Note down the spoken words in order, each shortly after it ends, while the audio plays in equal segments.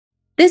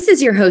This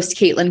is your host,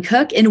 Caitlin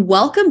Cook, and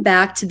welcome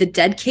back to the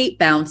Dead Kate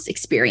Bounce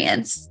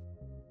experience.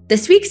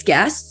 This week's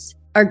guests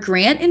are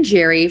Grant and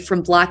Jerri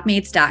from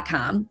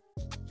Blocmates.com.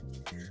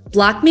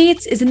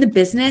 Blocmates is in the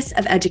business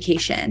of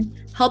education,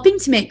 helping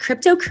to make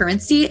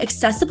cryptocurrency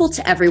accessible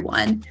to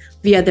everyone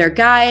via their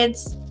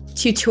guides,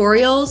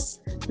 tutorials,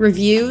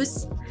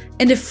 reviews,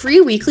 and a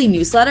free weekly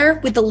newsletter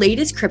with the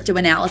latest crypto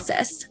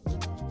analysis.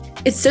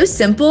 It's so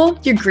simple,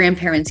 your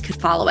grandparents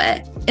could follow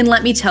it. And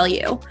let me tell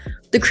you,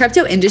 the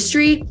crypto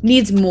industry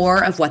needs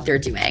more of what they're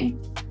doing.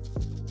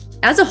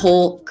 As a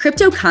whole,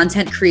 crypto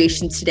content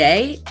creation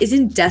today is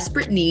in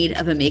desperate need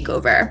of a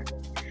makeover.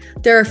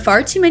 There are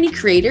far too many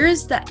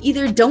creators that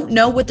either don't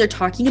know what they're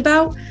talking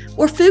about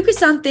or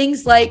focus on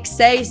things like,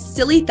 say,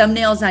 silly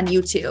thumbnails on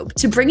YouTube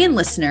to bring in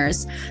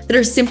listeners that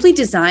are simply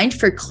designed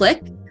for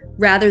click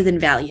rather than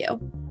value.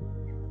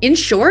 In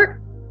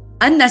short,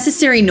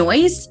 unnecessary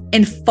noise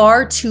and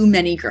far too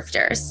many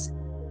grifters.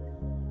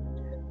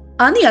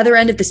 On the other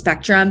end of the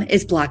spectrum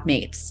is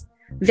Blocmates.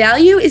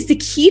 Value is the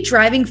key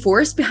driving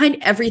force behind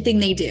everything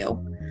they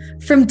do.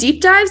 From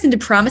deep dives into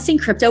promising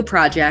crypto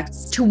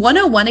projects to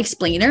 101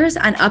 explainers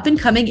on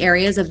up-and-coming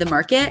areas of the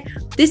market,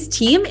 this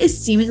team is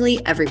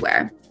seemingly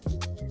everywhere.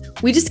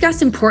 We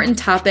discuss important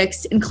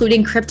topics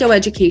including crypto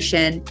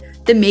education,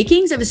 the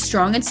makings of a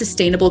strong and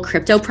sustainable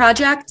crypto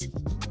project,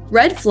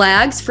 red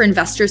flags for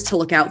investors to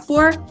look out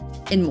for,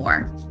 and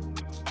more.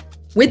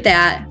 With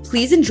that,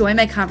 please enjoy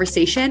my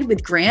conversation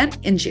with Grant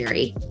and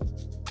Jerri.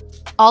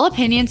 All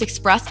opinions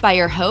expressed by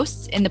your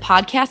hosts and the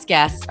podcast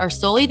guests are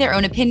solely their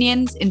own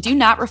opinions and do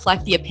not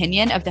reflect the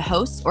opinion of the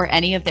hosts or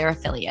any of their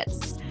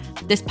affiliates.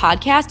 This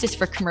podcast is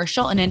for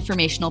commercial and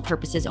informational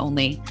purposes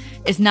only,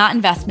 is not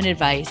investment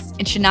advice,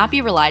 and should not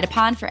be relied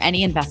upon for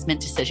any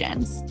investment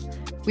decisions.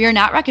 We are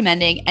not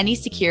recommending any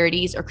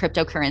securities or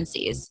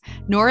cryptocurrencies,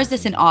 nor is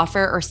this an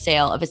offer or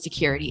sale of a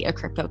security or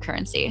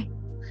cryptocurrency.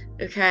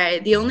 Okay,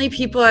 the only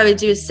people I would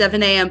do a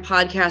 7 a.m.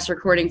 podcast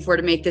recording for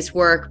to make this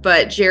work,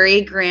 but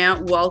Jerri,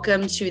 Grant,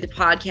 welcome to the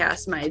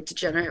podcast, my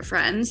degenerate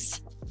friends.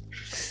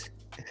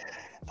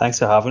 Thanks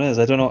for having us.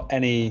 I don't know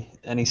any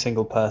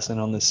single person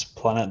on this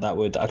planet that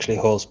would actually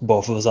host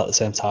both of us at the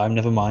same time,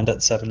 never mind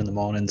at 7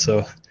 a.m.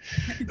 So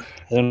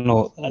I don't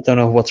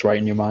know what's right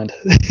in your mind.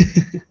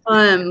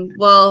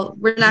 Well,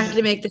 we're not going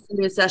to make this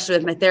into a session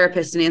with my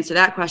therapist and answer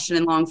that question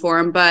in long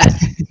form, but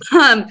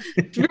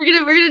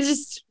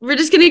we're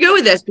just gonna go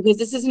with this because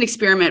this is an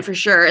experiment for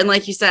sure. And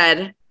like you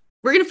said,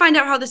 we're gonna find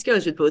out how this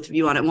goes with both of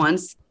you on at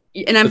once.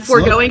 And I'm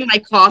foregoing my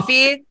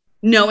coffee,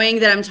 knowing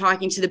that I'm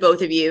talking to the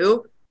both of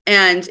you.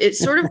 And it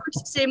sort of works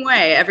the same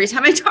way every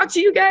time I talk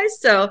to you guys.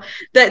 So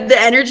the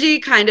energy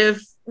kind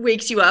of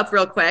wakes you up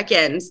real quick,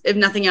 and if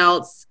nothing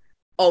else,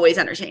 always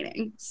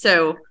entertaining.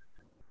 So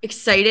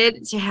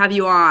excited to have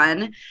you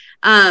on.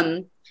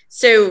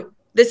 So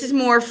this is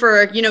more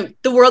for,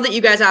 the world that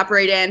you guys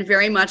operate in,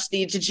 very much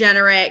the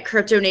degenerate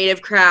crypto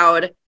native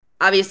crowd,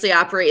 obviously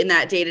operate in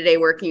that day-to-day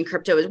working in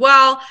crypto as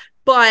well.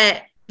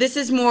 But this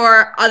is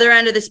more other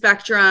end of the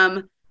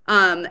spectrum.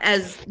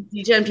 As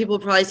degen people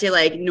probably say,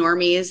 like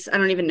normies. I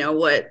don't even know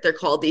what they're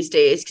called these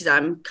days because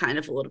I'm kind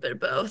of a little bit of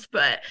both.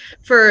 But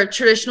for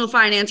traditional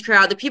finance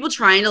crowd, the people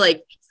trying to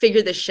like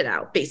figure this shit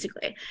out,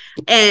 basically.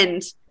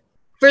 And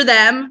for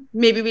them,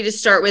 maybe we just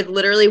start with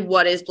literally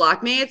what is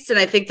Blocmates. And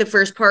I think the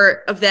first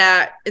part of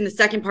that and the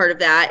second part of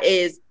that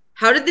is,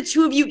 how did the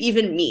two of you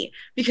even meet?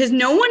 Because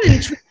no one in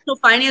traditional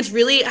finance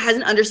really has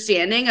an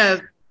understanding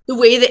of the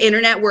way the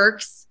internet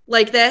works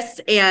like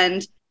this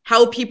and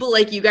how people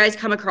like you guys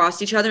come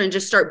across each other and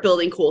just start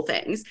building cool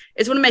things.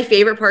 It's one of my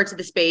favorite parts of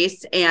the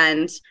space,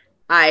 and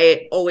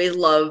I always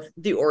love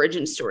the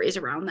origin stories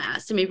around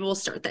that. So maybe we'll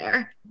start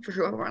there for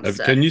whoever wants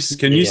to. Can you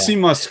see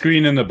my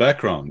screen in the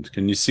background?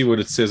 Can you see what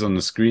it says on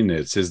the screen there?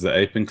 It says the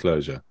ape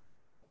enclosure.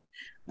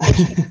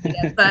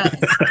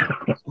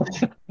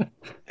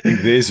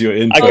 There's your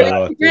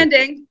intro.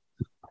 Branding.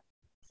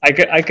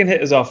 I can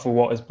hit us off for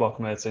what is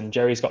Blocmates, and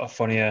Jerry's got a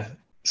funnier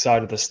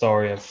side of the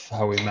story of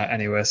how we met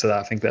anyway, so that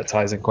I think that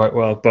ties in quite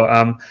well. But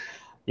I'm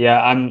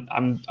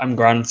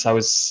Grant. I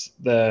was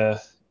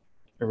the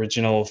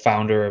original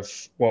founder of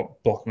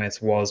what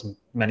Blocmates was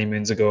many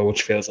moons ago,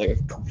 which feels like a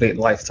complete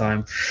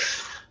lifetime.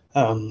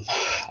 I'm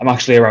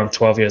actually around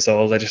 12 years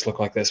old. I just look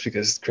like this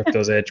because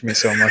crypto's aged me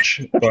so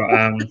much. But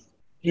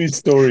new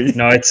story.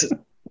 No, it's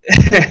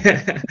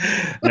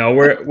no.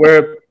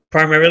 We're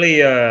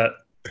primarily I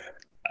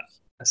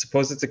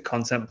suppose it's a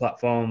content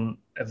platform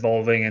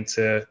evolving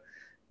into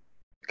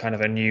kind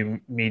of a new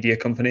media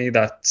company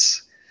that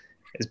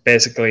is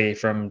basically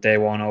from day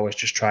one always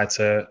just try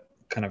to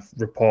kind of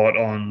report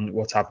on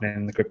what's happening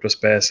in the crypto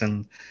space.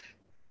 And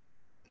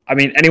I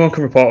mean, anyone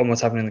can report on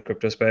what's happening in the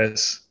crypto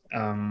space.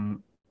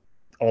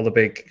 All the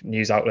big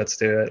news outlets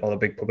do it, all the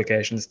big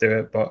publications do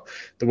it. But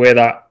the way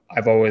that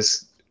I've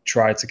always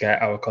tried to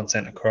get our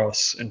content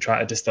across and try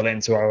to distill it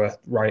into our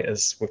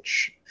writers,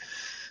 which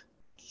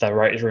the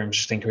writers room is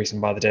just increasing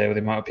by the day with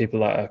the amount of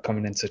people that are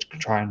coming in to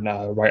try and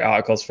write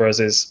articles for us,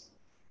 is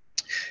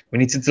we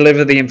need to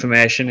deliver the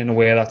information in a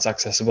way that's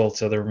accessible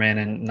to the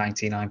remaining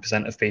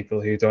 99% of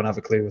people who don't have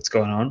a clue what's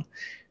going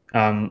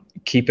on.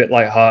 Keep it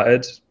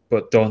lighthearted,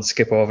 but don't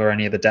skip over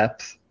any of the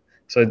depth.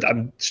 So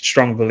I'm a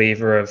strong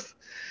believer of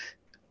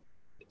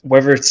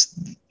whether it's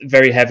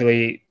very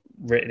heavily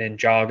written in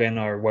jargon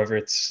or whether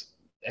it's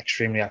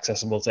extremely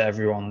accessible to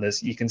everyone,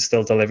 you can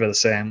still deliver the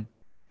same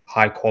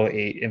high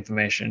quality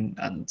information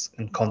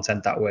and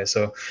content that way.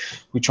 So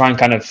we try and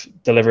kind of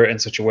deliver it in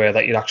such a way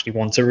that you'd actually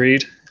want to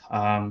read.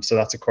 So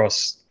that's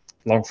across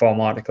long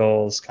form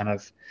articles, kind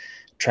of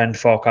trend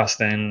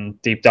forecasting,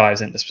 deep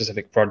dives into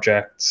specific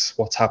projects,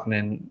 what's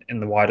happening in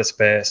the wider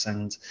space.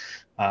 And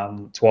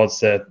towards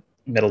the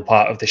middle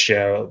part of this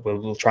year,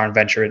 we'll try and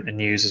venture into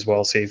news as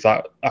well, see if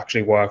that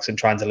actually works, and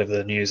try and deliver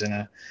the news in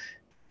a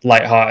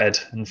light-hearted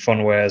and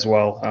fun way as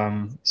well.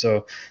 So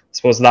I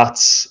suppose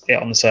that's it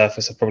on the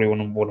surface. I probably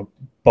wouldn't want to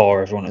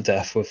bore everyone to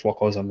death with what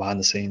goes on behind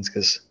the scenes,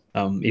 because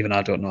even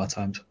I don't know at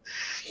times.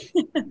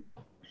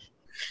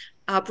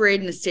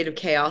 Operate in a state of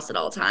chaos at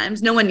all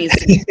times. No one needs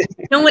to.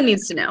 No one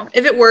needs to know.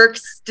 If it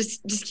works,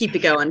 just keep it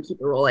going, keep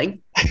it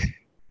rolling.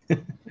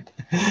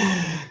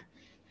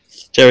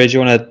 Jerri, do you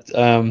want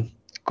to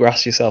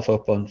grass yourself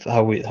up on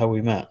how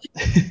we met?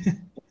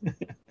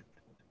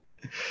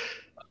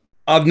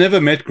 I've never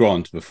met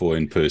Grant before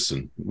in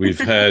person. We've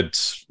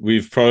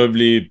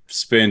probably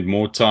spent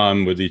more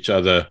time with each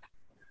other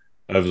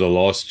over the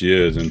last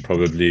year than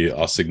probably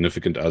our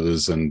significant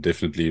others, and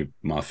definitely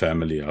my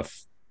family. I've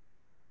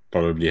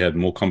probably had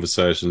more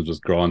conversations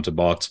with Grant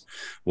about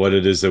what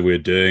it is that we're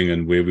doing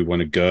and where we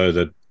want to go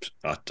that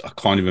I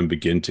can't even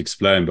begin to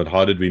explain. But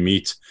how did we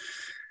meet?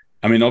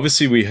 I mean,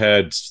 obviously we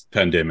had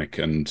pandemic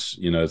and,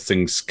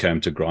 things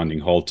came to grinding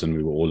halt and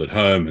we were all at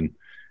home, and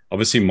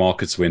obviously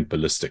markets went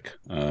ballistic.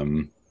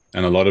 And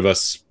a lot of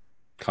us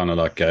kind of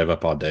like gave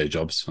up our day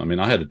jobs. I mean,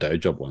 I had a day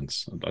job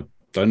once. I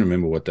don't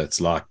remember what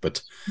that's like,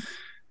 but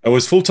it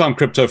was full-time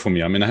crypto for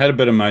me. I mean, I had a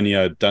bit of money.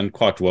 I'd done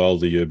quite well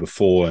the year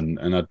before,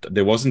 and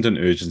there wasn't an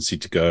urgency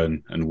to go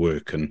and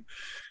work.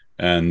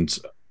 And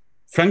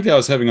frankly, I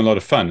was having a lot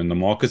of fun, and the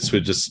markets were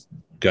just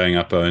going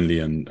up only,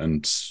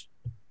 and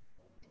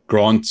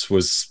Grant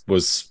was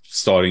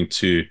starting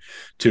to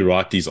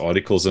write these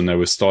articles, and they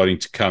were starting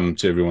to come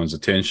to everyone's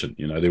attention.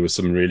 There were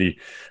some really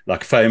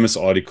like famous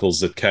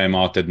articles that came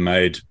out that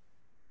made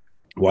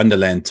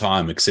Wonderland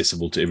Time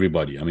accessible to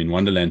everybody. I mean,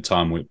 Wonderland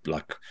Time were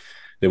like,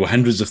 there were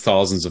hundreds of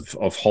thousands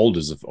of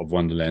holders of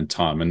Wonderland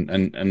Time,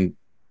 and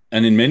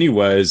in many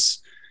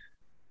ways,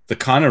 the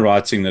kind of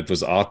writing that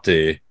was out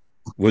there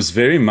was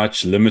very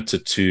much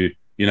limited to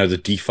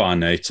the DeFi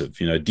native,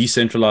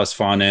 decentralized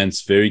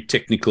finance, very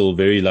technical,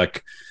 very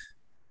like.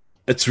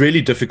 It's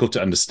really difficult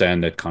to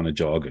understand that kind of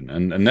jargon.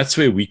 And that's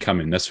where we come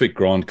in. That's where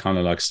Grant kind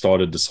of like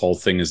started this whole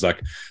thing, is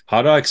like,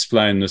 how do I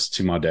explain this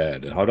to my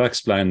dad? How do I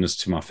explain this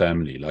to my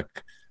family?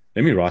 Like,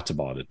 let me write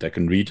about it. They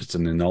can read it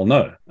and then they'll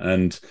know.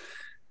 And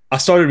I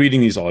started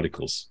reading these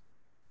articles.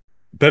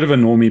 Bit of a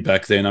normie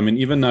back then. I mean,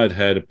 even though I'd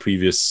had a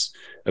previous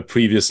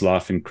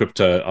life in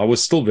crypto, I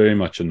was still very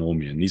much a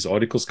normie. And these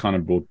articles kind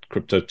of brought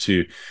crypto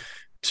to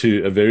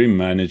a very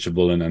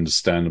manageable and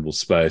understandable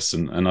space.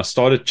 And I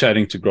started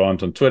chatting to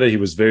Grant on Twitter. He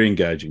was very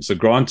engaging. So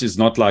Grant is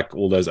not like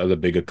all those other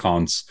big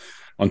accounts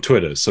on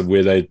Twitter, so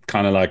where they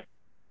kind of like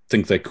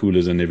think they're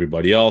cooler than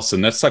everybody else.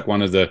 And that's like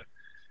one of the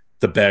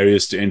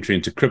barriers to entry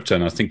into crypto.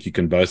 And I think you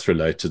can both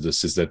relate to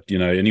this, is that,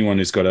 anyone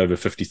who's got over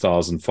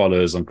 50,000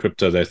 followers on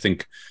crypto, they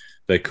think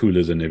they're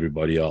cooler than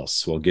everybody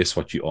else. Well, guess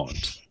what? You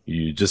aren't.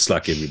 You're just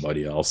like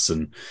everybody else,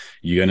 and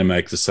you're going to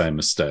make the same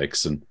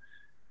mistakes.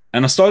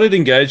 And I started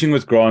engaging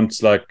with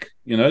Grant, like,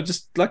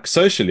 just like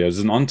socially, as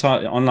an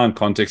online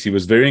context. He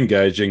was very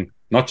engaging,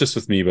 not just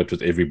with me, but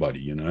with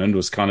everybody, and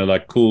was kind of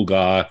like cool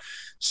guy.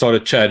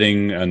 Started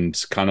chatting and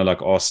kind of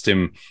like asked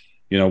him,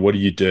 what are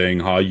you doing?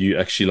 How are you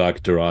actually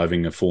like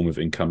deriving a form of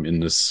income in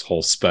this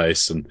whole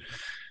space? And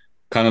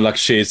kind of like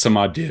shared some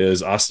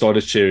ideas. I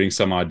started sharing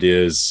some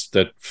ideas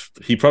that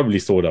he probably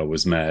thought I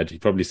was mad. He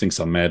probably thinks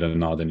I'm madder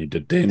now than he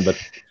did then, but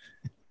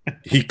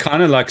he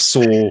kind of like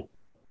saw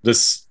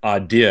this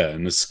idea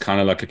and it's kind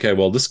of like, okay,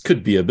 well, this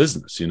could be a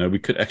business. We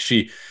could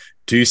actually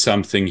do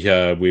something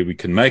here where we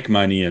can make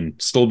money and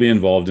still be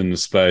involved in the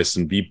space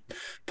and be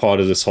part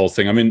of this whole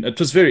thing. I mean, it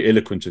was very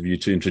eloquent of you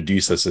to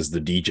introduce us as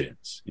the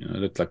degens,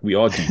 that like we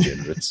are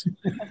degenerates.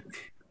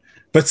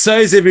 But so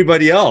is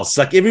everybody else.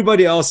 Like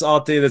everybody else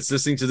out there that's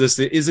listening to this,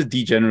 there is a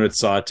degenerate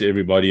side to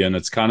everybody. And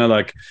it's kind of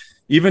like,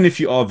 even if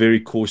you are very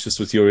cautious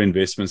with your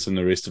investments and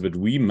the rest of it,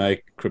 we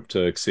make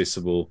crypto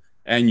accessible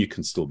and you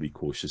can still be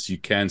cautious. You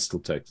can still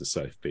take the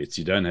safe bets.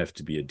 You don't have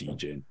to be a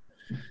degen.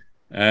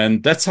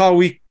 And that's how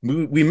we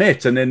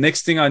met. And then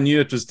next thing I knew,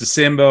 it was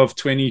December of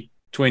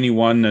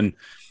 2021. And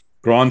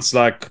Grant's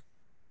like,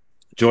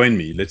 join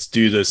me. Let's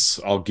do this.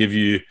 I'll give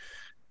you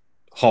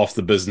half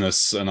the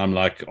business. And I'm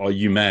like, are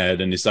you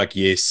mad? And he's like,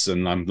 yes.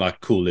 And I'm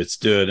like, cool, let's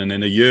do it. And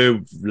then a year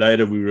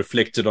later, we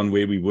reflected on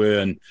where we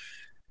were.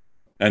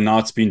 And now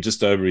it's been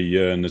just over a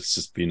year and it's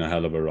just been a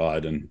hell of a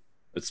ride. And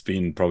it's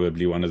been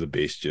probably one of the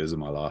best years of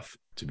my life,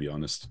 to be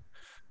honest.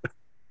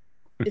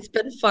 It's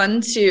been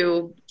fun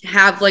to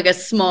have like a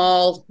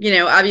small,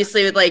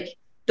 obviously with like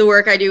the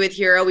work I do with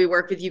Hero, we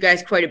work with you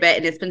guys quite a bit,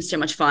 and it's been so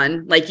much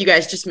fun. Like you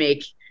guys just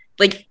make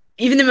like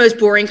even the most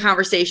boring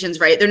conversations,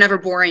 right? They're never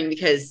boring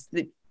because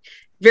they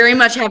very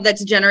much have that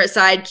degenerate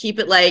side. Keep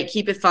it light,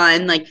 keep it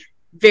fun. Like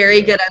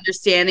very good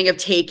understanding of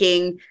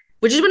taking,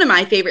 which is one of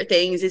my favorite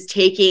things, is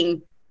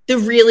taking the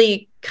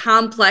really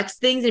complex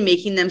things and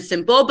making them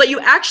simple, but you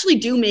actually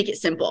do make it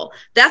simple.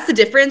 That's the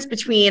difference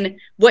between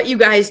what you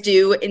guys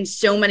do and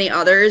so many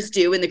others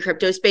do in the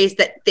crypto space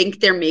that think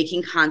they're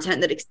making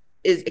content that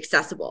is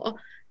accessible.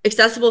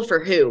 Accessible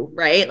for who,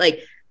 right?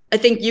 Like, I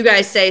think you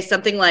guys say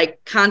something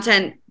like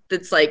content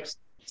that's like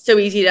so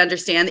easy to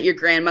understand that your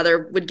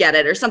grandmother would get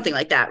it or something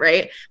like that,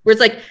 right? Where it's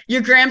like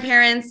your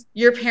grandparents,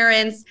 your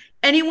parents,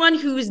 anyone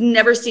who's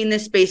never seen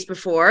this space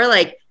before,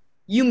 like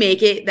you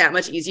make it that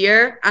much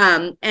easier.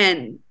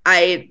 And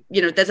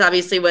that's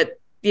obviously what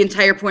the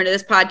entire point of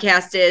this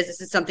podcast is.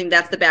 This is something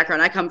that's the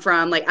background I come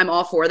from. Like I'm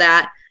all for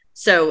that.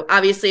 So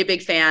obviously a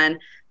big fan.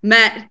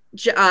 Met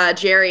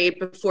Jerri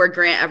before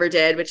Grant ever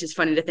did, which is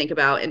funny to think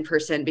about in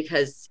person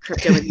because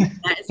crypto and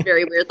is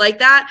very weird like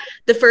that.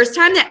 The first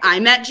time that I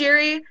met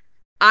Jerri,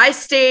 I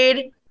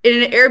stayed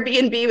in an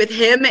Airbnb with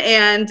him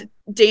and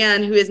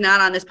Dan, who is not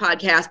on this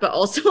podcast, but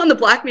also on the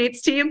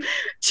Blocmates team.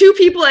 Two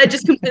people I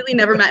just completely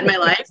never met in my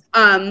life.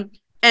 And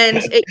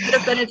it could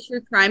have been a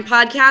true crime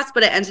podcast,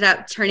 but it ended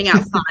up turning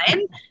out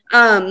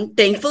fine,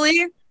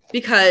 thankfully,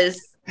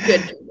 because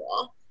good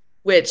wall,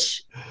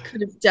 which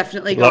could have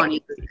definitely gone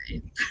either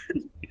way.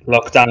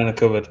 Locked down in a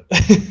cupboard.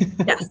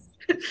 Yes,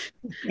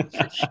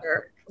 for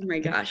sure. Oh my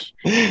gosh.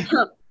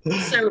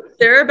 So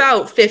there are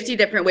about 50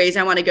 different ways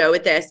I want to go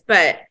with this,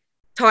 but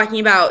talking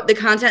about the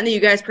content that you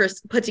guys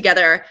put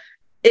together,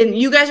 and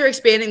you guys are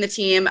expanding the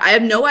team. I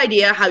have no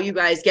idea how you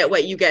guys get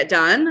what you get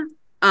done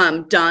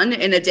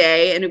in a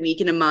day, in a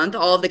week, in a month.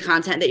 All of the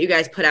content that you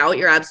guys put out,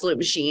 you're absolute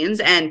machines,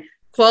 and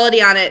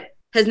quality on it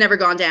has never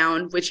gone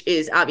down, which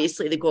is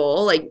obviously the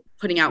goal, like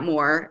putting out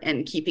more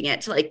and keeping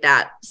it to like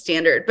that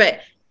standard. But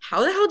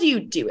how the hell do you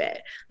do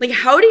it? Like,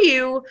 how do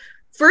you,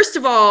 first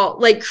of all,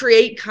 like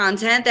create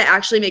content that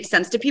actually makes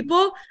sense to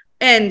people?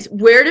 And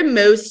where do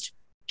most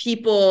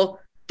people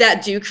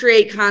that do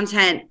create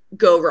content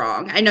go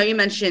wrong? I know you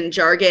mentioned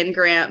jargon,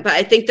 Grant, but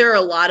I think there are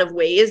a lot of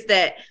ways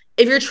that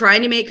if you're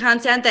trying to make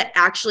content that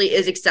actually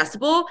is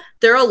accessible,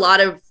 there are a lot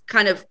of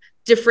kind of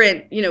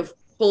different,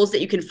 holes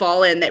that you can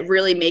fall in that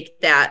really make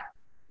that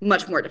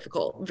much more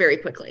difficult very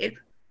quickly.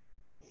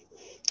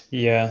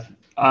 Yeah.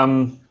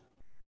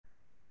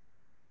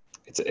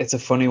 It's a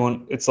funny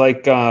one. It's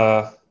like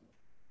there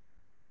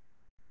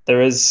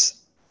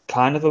is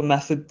kind of a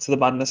method to the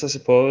madness, I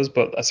suppose,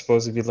 but I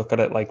suppose if you look at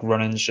it like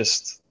running's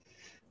just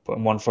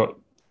putting one foot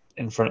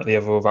in front of the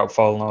other without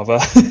falling over.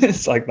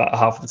 It's like that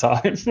half the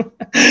time.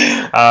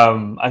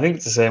 I think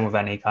it's the same with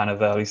any kind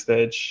of early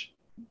stage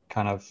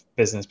kind of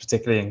business,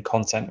 particularly in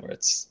content where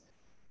it's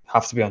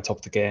have to be on top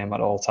of the game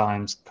at all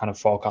times, kind of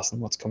forecasting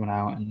what's coming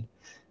out and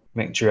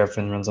making sure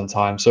everything runs on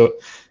time. So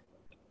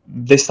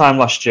this time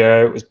last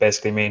year, it was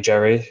basically me and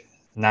Jerri.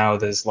 Now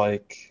there's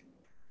like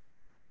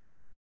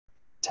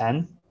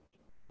 10,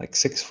 like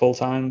 6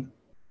 full-time,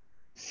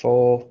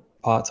 4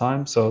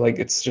 part-time. So like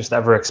it's just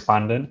ever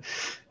expanding.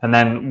 And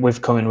then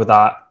we've come in with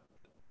that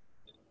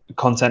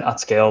content at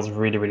scale is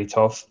really, really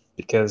tough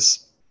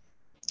because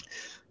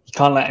you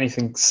can't let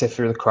anything sift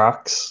through the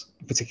cracks,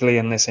 particularly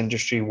in this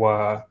industry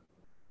where,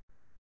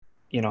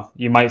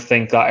 you might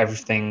think that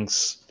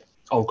everything's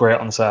all great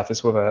on the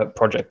surface with a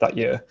project that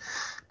you're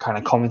kind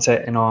of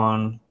commentating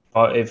on.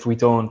 But if we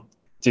don't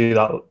do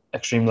that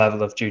extreme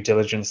level of due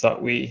diligence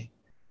that we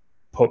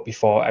put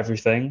before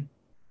everything,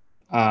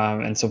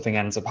 and something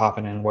ends up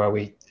happening where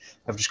we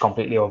have just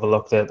completely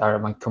overlooked it, or it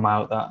might come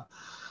out that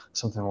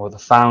something with the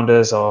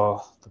founders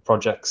or the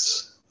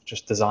project's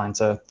just designed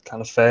to kind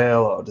of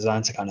fail or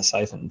designed to kind of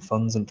siphon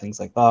funds and things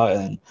like that.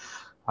 And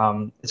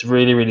it's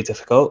really, really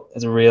difficult.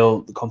 It's a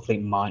real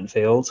complete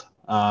minefield.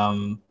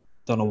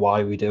 Don't know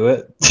why we do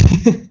it,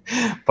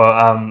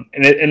 but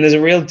and there's a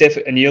real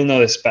and you'll know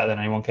this better than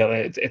anyone,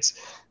 Kelly. There's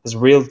a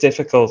real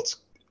difficult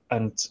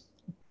and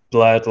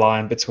blurred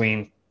line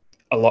between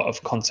a lot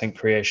of content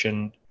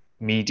creation,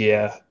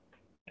 media,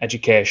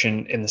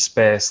 education in the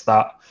space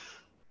that,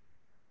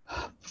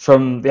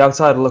 from the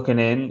outside looking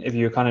in, if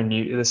you're kind of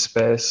new to this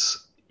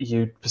space,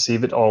 you'd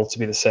perceive it all to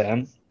be the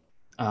same.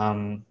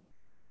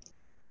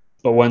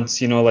 But once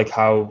you know like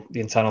how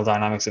the internal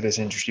dynamics of this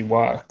industry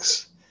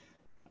works,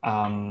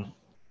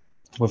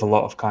 with a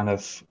lot of kind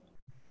of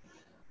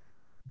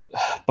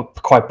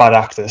quite bad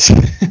actors,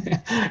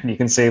 and you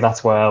can see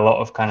that's where a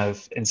lot of kind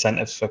of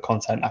incentives for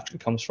content actually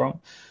comes from.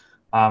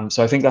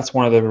 So I think that's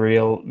one of the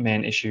real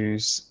main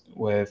issues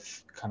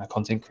with kind of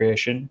content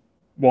creation.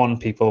 One,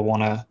 people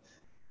want to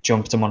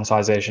jump to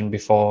monetization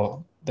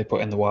before they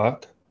put in the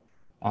work,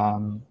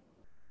 and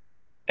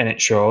it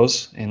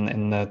shows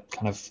in the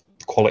kind of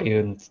quality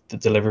and the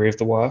delivery of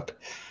the work.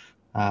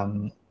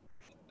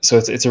 So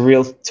it's a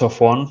real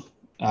tough one.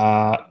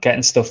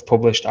 Getting stuff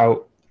published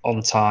out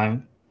on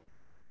time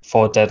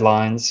for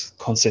deadlines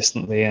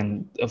consistently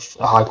and of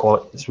high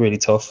quality. It's really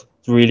tough.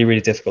 It's really,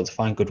 really difficult to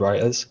find good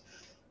writers.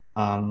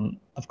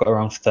 I've got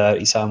around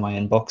 30 sat in my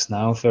inbox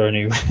now for a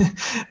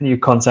new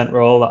content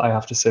role that I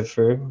have to sift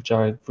through, which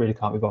I really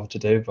can't be bothered to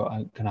do, but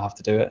I'm gonna have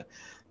to do it.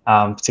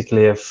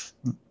 Particularly if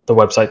the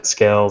website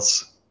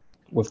scales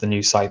with the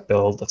new site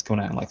build that's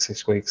coming out in like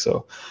 6 weeks.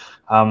 So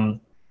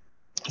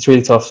it's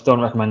really tough.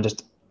 Don't recommend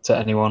it to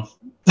anyone.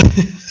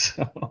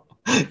 So,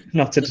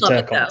 not to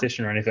deter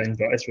competition or anything,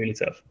 but it's really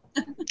tough.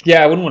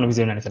 Yeah, I wouldn't want to be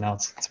doing anything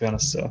else, to be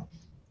honest. So,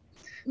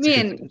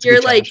 man,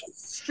 you're like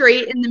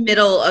straight in the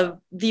middle of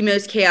the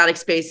most chaotic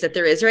space that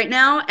there is right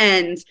now,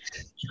 and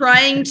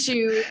trying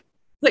to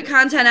put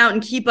content out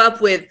and keep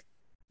up with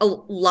a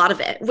lot of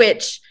it,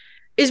 which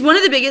is one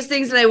of the biggest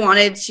things that I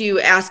wanted to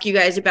ask you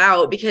guys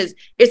about, because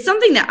it's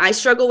something that I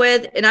struggle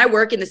with, and I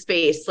work in the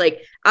space,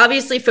 like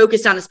obviously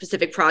focused on a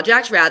specific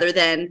project rather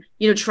than,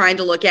 trying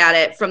to look at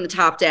it from the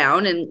top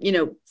down and,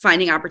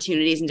 finding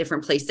opportunities in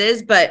different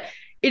places. But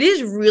it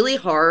is really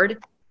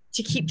hard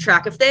to keep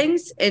track of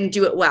things and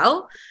do it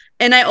well.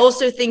 And I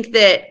also think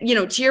that,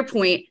 to your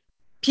point,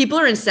 people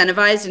are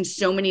incentivized in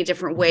so many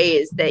different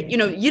ways that, you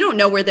don't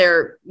know where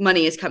their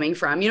money is coming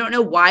from. You don't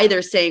know why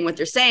they're saying what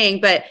they're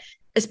saying, but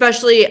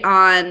especially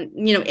on,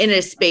 in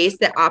a space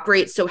that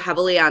operates so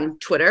heavily on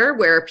Twitter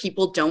where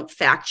people don't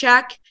fact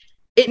check,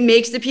 it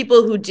makes the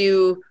people who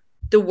do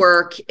the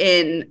work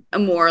in a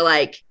more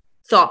like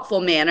thoughtful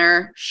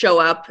manner show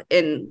up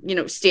and,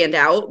 stand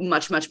out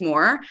much, much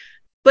more.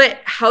 But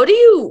how do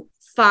you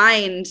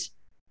find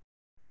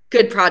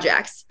good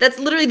projects? That's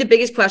literally the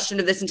biggest question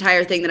of this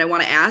entire thing that I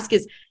want to ask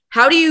is,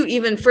 how do you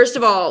even, first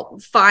of all,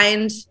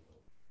 find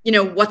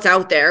what's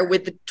out there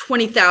with the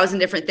 20,000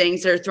 different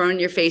things that are thrown in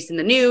your face in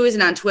the news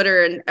and on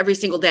Twitter and every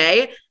single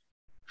day?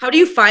 How do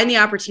you find the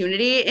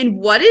opportunity, and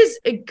what does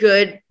a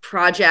good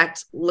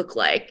project look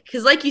like?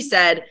 Because like you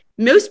said,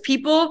 most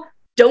people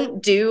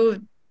don't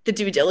do the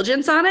due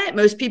diligence on it.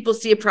 Most people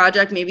see a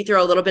project, maybe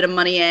throw a little bit of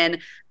money in.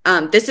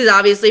 This is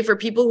obviously for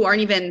people who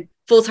aren't even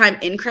full-time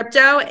in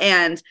crypto,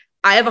 and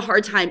I have a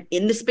hard time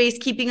in the space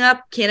keeping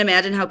up. Can't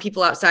imagine how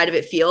people outside of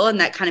it feel. And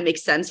that kind of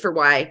makes sense for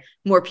why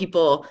more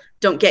people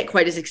don't get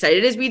quite as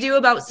excited as we do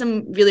about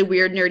some really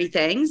weird, nerdy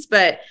things.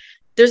 But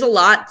there's a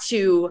lot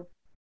to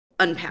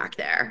unpack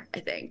there,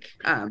 I think,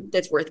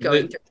 that's worth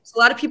going through. So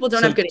a lot of people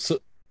don't have good.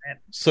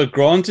 So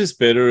Grant is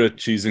better at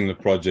choosing the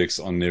projects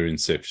on their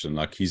inception.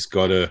 Like he's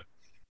got a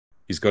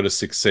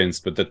sixth sense,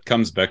 but that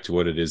comes back to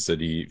what it is that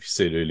he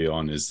said early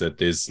on, is that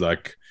there's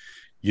like,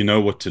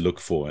 what to look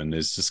for. And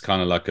there's just kind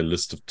of like a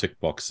list of tick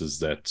boxes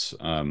that,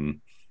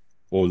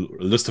 or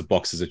a list of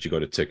boxes that you got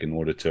to tick in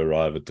order to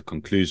arrive at the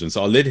conclusion.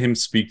 So I'll let him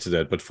speak to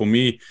that. But for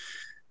me,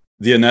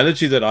 the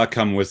analogy that I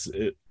come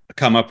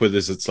up with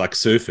is it's like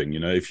surfing.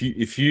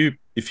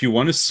 If you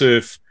want to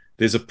surf,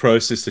 there's a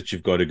process that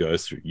you've got to go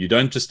through. You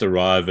don't just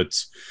arrive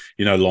at,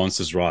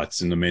 Lance's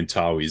rights in the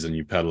Mentawis and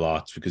you paddle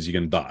out, because you're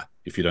going to die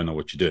if you don't know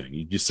what you're doing.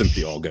 You just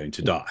simply are going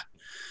to die.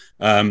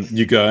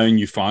 You go and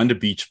you find a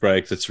beach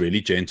break that's really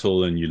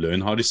gentle, and you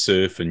learn how to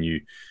surf, and you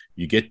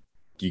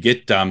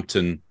get dumped.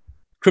 And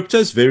crypto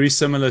is very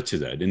similar to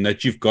that, in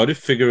that you've got to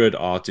figure it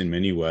out in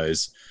many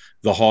ways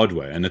the hard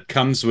way. And it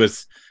comes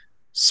with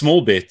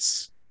small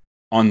bets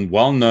on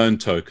well-known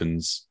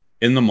tokens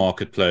in the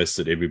marketplace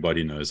that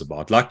everybody knows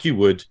about, like you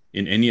would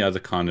in any other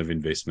kind of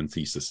investment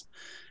thesis.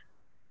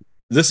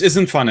 This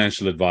isn't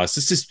financial advice.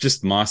 This is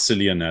just my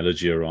silly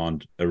analogy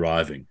around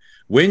arriving.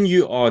 When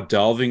you are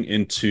delving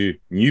into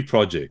new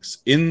projects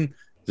in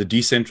the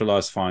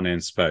decentralized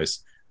finance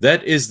space,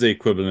 that is the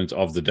equivalent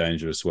of the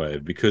dangerous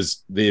wave,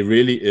 because there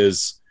really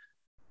is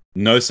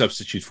no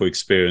substitute for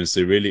experience.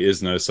 There really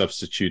is no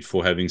substitute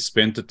for having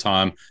spent the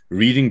time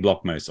reading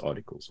Blocmates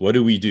articles. What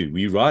do?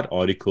 We write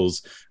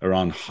articles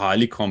around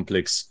highly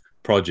complex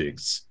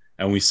projects,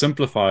 and we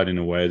simplify it in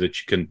a way that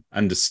you can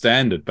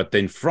understand it. But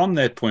then from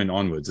that point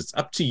onwards, it's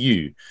up to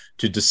you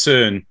to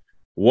discern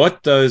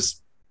what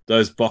those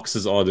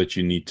boxes are that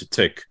you need to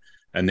tick,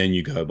 and then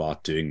you go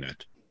about doing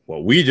that.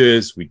 What we do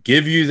is we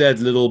give you that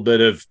little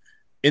bit of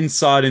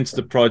insight into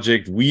the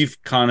project. We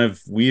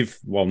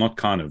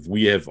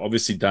have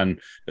obviously done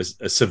a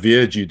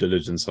severe due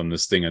diligence on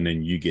this thing, and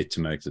then you get to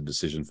make the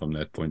decision from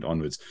that point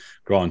onwards.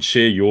 Grant,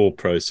 share your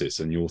process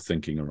and your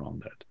thinking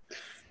around that.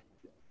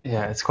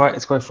 Yeah, it's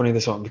quite funny,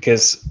 this one,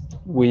 because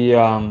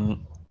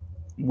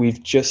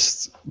we've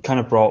just kind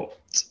of brought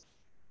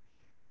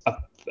a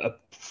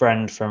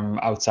friend from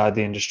outside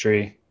the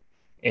industry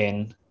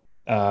in,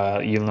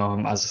 you'll know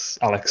him as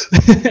Alex,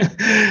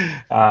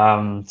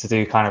 to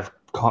do kind of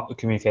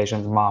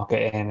communications,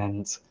 marketing,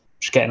 and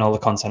just getting all the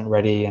content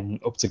ready and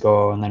up to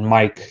go. And then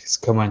Mike is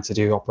coming to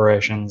do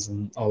operations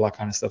and all that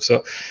kind of stuff.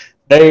 So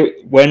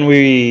when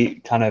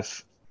we kind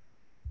of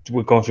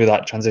were going through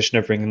that transition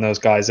of bringing those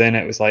guys in,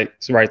 it was like,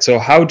 right, so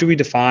how do we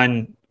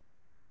define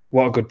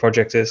what a good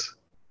project is?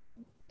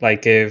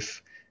 Like,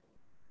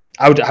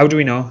 how do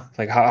we know?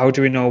 Like, how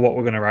do we know what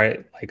we're going to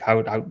write? Like,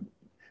 how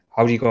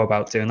do you go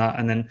about doing that?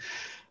 And then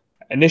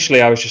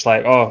initially I was just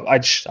like,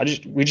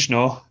 we just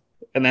know.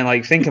 And then,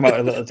 like, thinking about it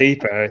a little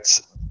deeper,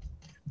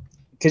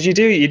 because you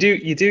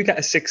do get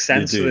a sixth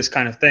sense for this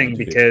kind of thing,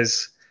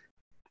 because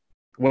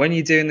when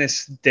you're doing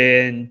this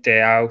day in,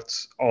 day out,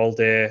 all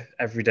day,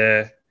 every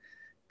day,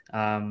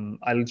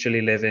 I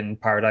literally live in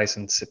paradise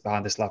and sit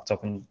behind this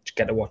laptop and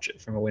get to watch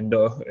it from a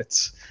window.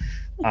 It's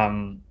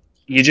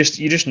you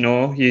just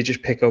know, you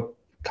just pick up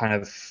kind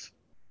of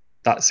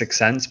that sixth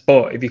sense.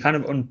 But if you kind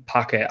of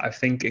unpack it, I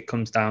think it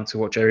comes down to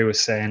what Jerri was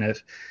saying of,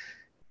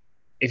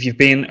 if you've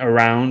been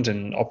around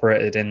and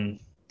operated in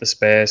the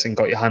space and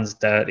got your hands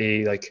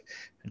dirty, like,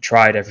 and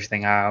tried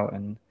everything out,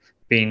 and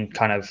been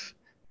kind of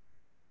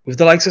with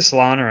the likes of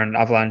Solana and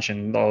Avalanche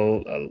and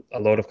a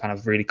load of kind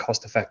of really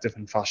cost-effective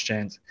and fast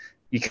chains,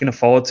 you can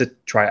afford to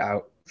try it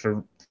out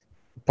for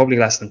probably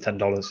less than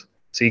 $10.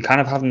 So you kind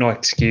of have no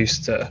excuse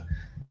to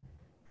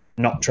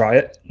not try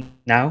it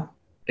now.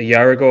 A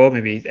year ago,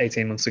 maybe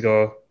 18 months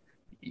ago,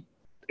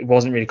 it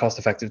wasn't really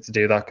cost-effective to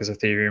do that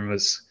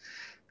because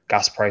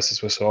gas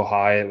prices were so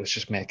high. It was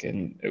just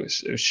it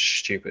was just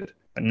stupid.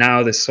 But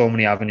now there's so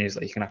many avenues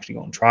that you can actually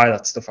go and try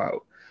that stuff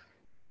out.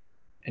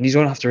 And you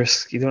don't have to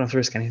risk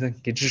anything.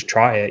 You just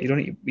try it.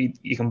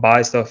 You can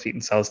buy stuff, you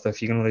can sell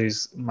stuff. You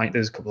might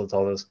lose a couple of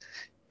dollars.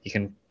 You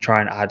can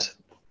try and add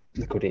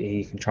liquidity.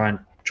 You can try and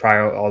try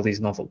out all these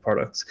novel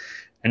products.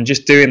 And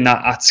just doing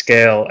that at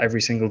scale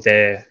every single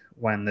day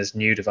when there's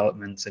new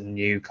developments and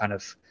new kind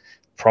of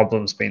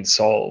problems being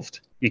solved,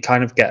 you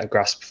kind of get a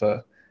grasp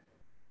for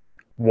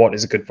what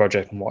is a good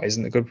project and what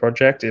isn't a good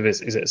project.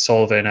 Is it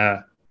solving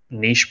a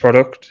niche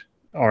product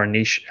or a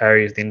niche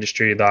area of the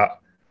industry that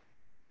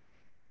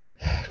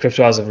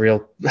crypto has a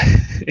real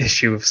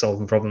issue of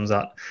solving problems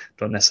that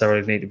don't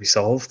necessarily need to be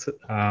solved.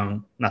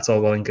 That's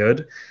all well and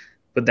good.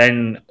 But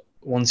then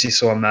once you're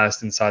so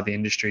immersed inside the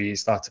industry, you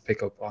start to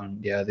pick up on,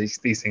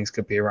 these things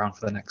could be around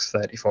for the next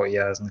 30, 40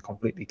 years and they're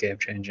completely game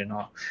changing,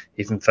 or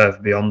even further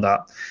beyond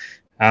that.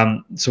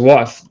 So what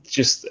I've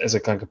just as a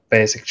kind of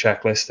basic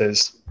checklist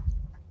is,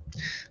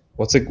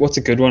 what's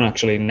a good one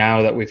actually,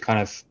 now that we've kind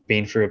of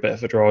been through a bit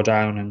of a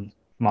drawdown and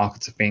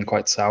markets have been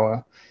quite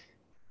sour?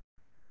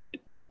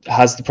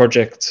 Has the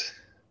project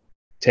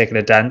taken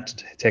a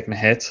dent, taken a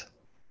hit?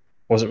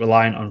 Was it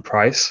reliant on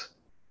price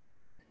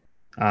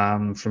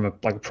from a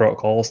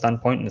protocol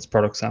standpoint and its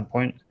product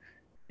standpoint?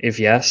 If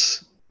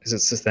yes, is it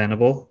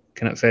sustainable?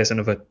 Can it face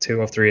another 2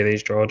 or 3 of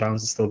these drawdowns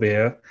and still be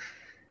here?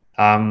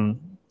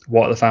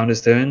 What are the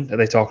founders doing? Are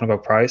they talking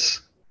about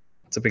price?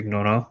 That's a big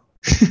no-no.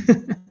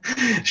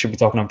 Should be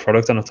talking on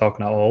product and not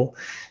talking at all.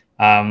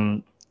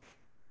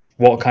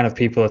 What kind of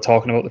people are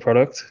talking about the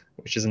product,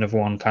 which is another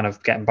one, kind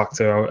of getting back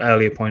to our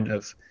earlier point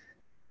of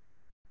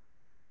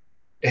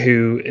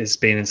who is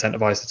being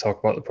incentivized to talk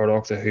about the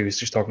product, or who's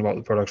just talking about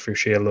the product through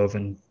sheer love,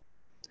 and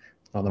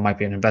there might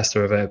be an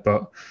investor of it,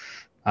 but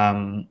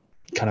kind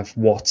of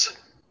what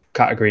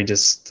category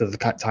does the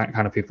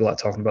kind of people that are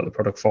talking about the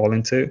product fall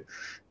into?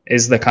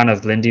 Is the kind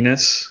of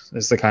lindiness?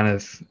 Is the kind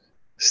of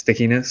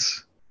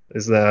stickiness?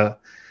 Is the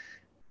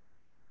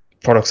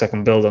products I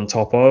can build on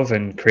top of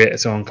and create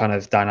its own kind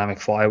of dynamic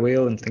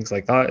flywheel and things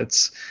like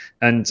that?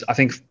 And I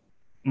think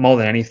more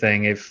than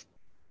anything, if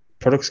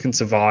products can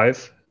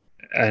survive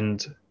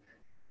and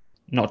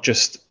not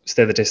just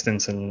stay the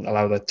distance and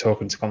allow the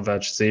token to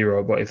converge to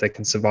zero, but if they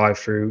can survive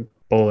through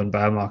bull and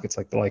bear markets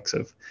like the likes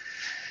of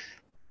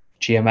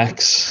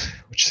GMX,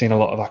 which has seen a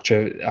lot of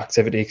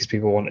activity because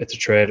people wanted to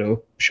trade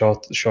up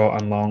short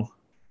and long.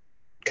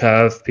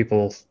 Curve,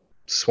 people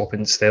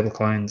swapping stable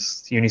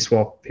coins.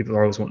 Uniswap, people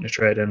are always wanting to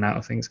trade in and out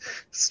of things.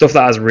 Stuff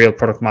that has real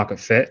product market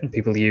fit and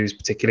people use,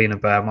 particularly in a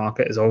bear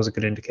market, is always a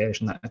good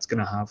indication that it's going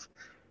to have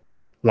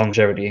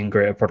longevity and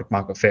greater product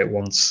market fit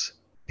once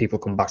people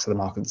come back to the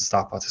market and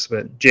start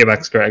participating.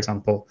 GMX, great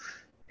example.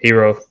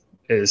 Hero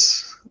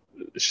is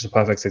just a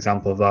perfect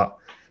example of that.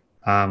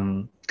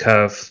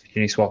 Curve,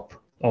 Uniswap,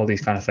 all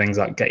these kind of things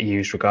that get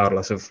used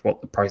regardless of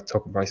what the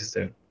token price is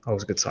doing.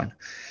 Always a good sign.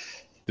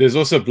 There's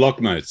also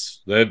Blockmates.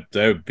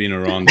 They've been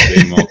around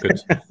the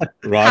market,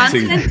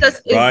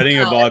 writing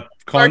about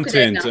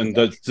content, and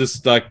that's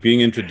just like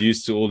being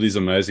introduced to all these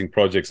amazing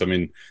projects. I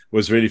mean, it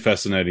was really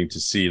fascinating to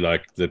see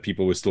like that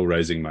people were still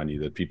raising money,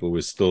 that people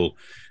were still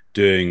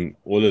doing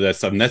all of that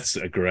stuff. And that's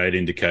a great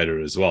indicator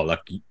as well.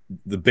 Like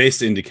the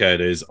best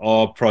indicator is,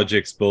 are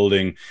projects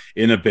building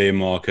in a bear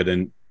market,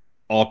 and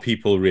are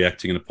people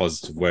reacting in a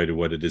positive way to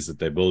what it is that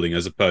they're building,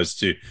 as opposed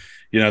to,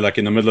 like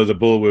in the middle of the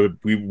bull where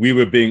we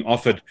were being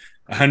offered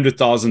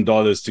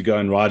 $100,000 to go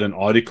and write an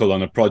article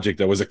on a project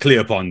that was a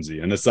clear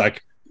Ponzi. And it's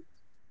like,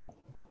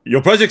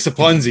 your project's a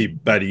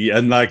Ponzi, buddy.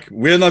 And like,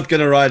 we're not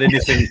going to write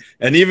anything.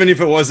 And even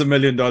if it was $1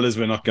 million,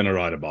 we're not going to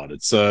write about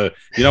it. So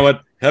you know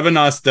what? Have a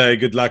nice day.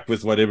 Good luck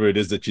with whatever it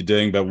is that you're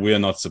doing, but we're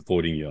not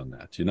supporting you on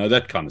that.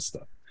 That kind of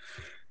stuff.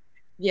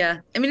 Yeah.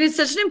 I mean, it's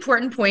such an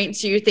important point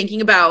too,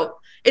 thinking about,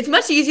 it's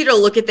much easier to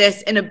look at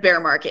this in a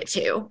bear market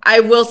too. I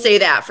will say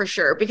that for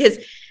sure, because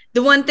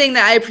the one thing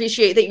that I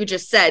appreciate that you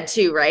just said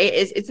too, right,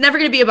 is it's never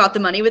going to be about the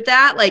money with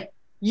that. Like,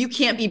 you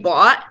can't be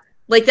bought.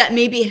 Like, that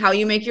may be how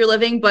you make your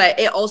living, but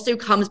it also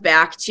comes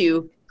back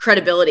to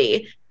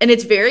credibility. And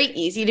it's very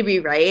easy to be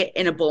right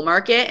in a bull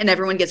market, and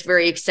everyone gets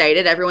very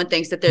excited. Everyone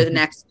thinks that they're the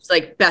next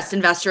like best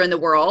investor in the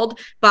world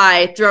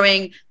by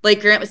throwing,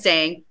 like Grant was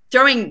saying,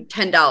 throwing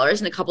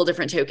 $10 in a couple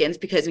different tokens,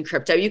 because in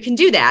crypto you can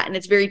do that and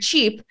it's very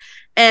cheap.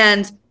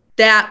 And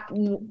that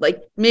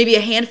like maybe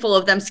a handful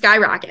of them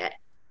skyrocket.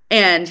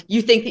 And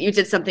you think that you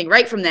did something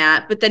right from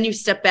that, but then you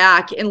step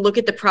back and look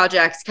at the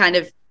projects kind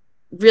of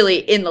really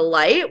in the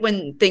light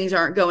when things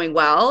aren't going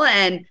well.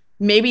 And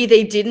maybe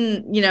they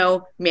didn't,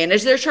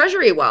 manage their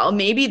treasury well.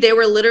 Maybe they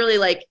were literally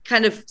like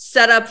kind of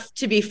set up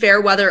to be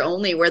fair weather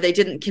only, where they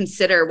didn't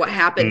consider what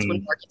happens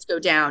when markets go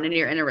down and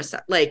you're in a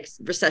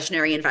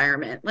recessionary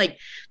environment. Like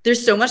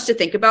there's so much to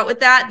think about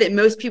with that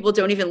most people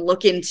don't even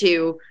look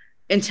into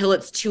until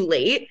it's too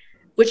late,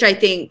 which I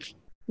think,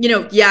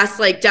 yes,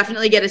 like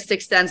definitely get a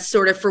sixth sense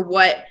sort of for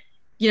what,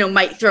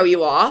 might throw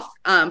you off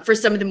for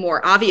some of the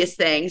more obvious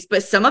things,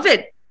 but some of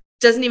it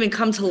doesn't even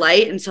come to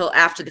light until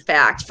after the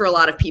fact for a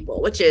lot of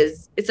people, which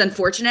is, it's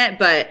unfortunate.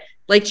 But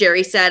like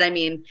Jerri said, I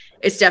mean,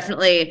 it's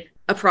definitely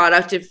a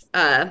product of,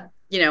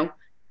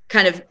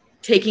 kind of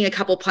taking a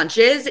couple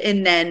punches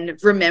and then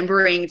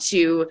remembering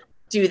to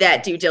do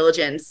that due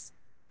diligence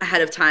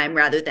ahead of time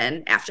rather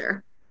than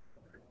after.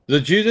 The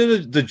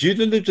due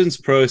diligence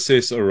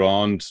process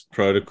around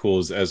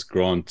protocols, as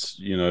Grant,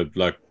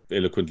 like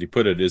eloquently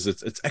put it, is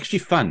it's actually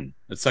fun.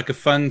 It's like a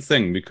fun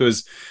thing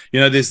because,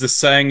 there's the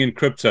saying in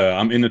crypto,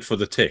 I'm in it for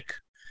the tech.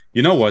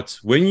 You know what?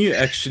 When you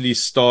actually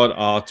start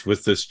out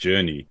with this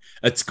journey,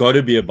 it's got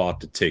to be about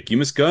the tech. You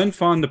must go and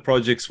find the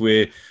projects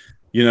where,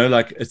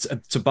 like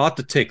it's about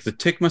the tech. The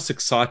tech must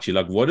excite you.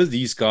 Like, what are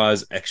these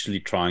guys actually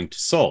trying to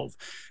solve?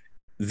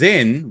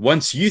 Then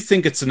once you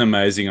think it's an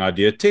amazing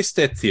idea, test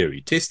that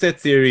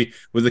theory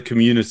with the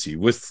community,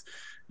 with,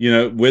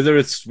 whether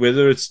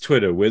it's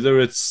Twitter,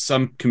 whether it's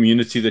some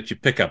community that you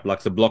pick up,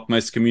 like the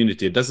Blocmates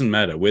community, it doesn't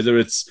matter. Whether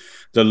it's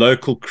the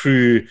local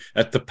crew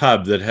at the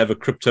pub that have a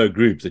crypto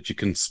group that you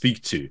can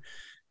speak to.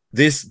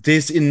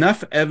 There's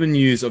enough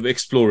avenues of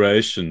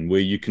exploration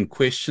where you can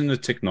question the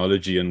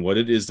technology and what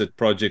it is that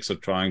projects are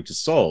trying to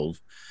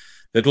solve,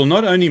 that will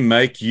not only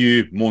make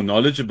you more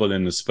knowledgeable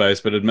in the space,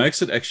 but it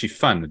makes it actually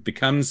fun. It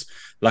becomes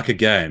like a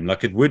game,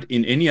 like it would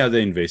in any other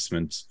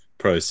investment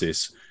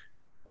process.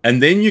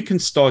 And then you can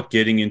start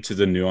getting into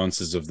the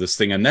nuances of this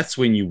thing. And that's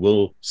when you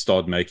will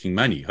start making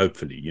money,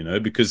 hopefully,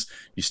 because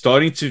you're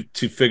starting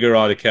to figure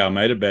out, okay, I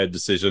made a bad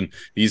decision.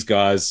 These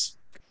guys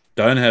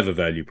don't have a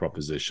value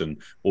proposition,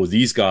 or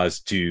these guys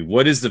do.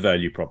 What is the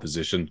value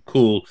proposition?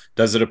 Cool.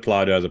 Does it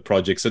apply to other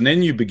projects? And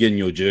then you begin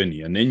your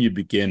journey, and then you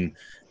begin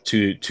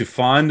to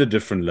find the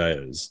different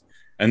layers.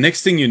 And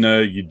next thing you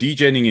know, you're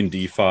degenning in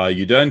DeFi.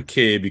 You don't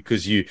care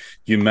because you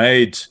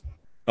made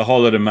a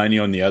whole lot of money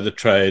on the other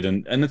trade.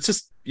 And it's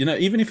just,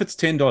 even if it's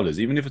 $10,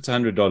 even if it's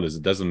 $100,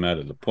 it doesn't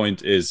matter. The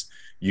point is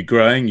you're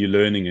growing, you're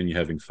learning, and you're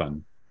having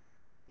fun.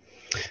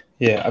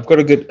 Yeah, I've got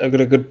a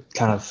good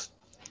kind of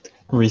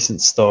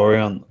recent story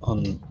on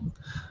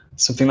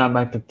something that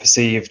might be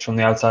perceived from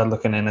the outside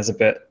looking in as a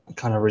bit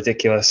kind of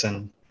ridiculous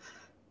and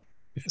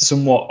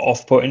somewhat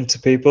off-putting to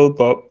people,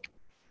 but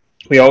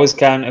we always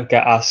kind of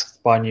get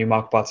asked by new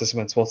market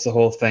participants, what's the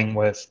whole thing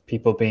with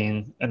people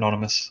being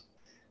anonymous?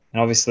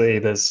 And obviously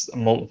there's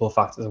multiple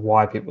factors of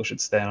why people should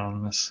stay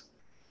anonymous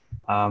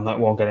that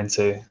we won't get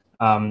into.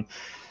 And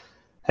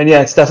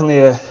yeah, it's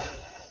definitely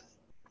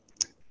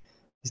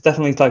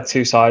like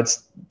two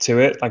sides to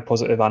it, like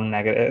positive and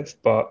negative.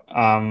 But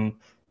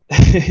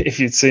if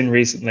you'd seen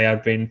recently,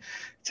 I'd been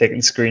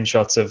taking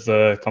screenshots of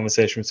the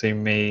conversation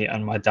between me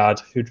and my dad,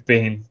 who'd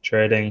been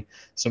trading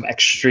some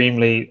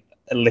extremely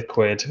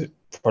liquid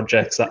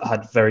projects that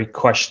had very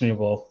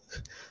questionable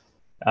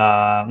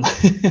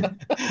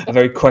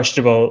very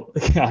questionable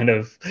kind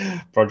of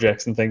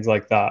projects and things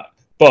like that.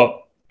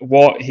 But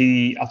what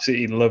he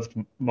absolutely loved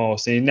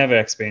most, and he's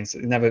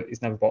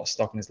never bought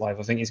stock in his life.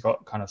 I think he's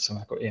got kind of some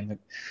equity in the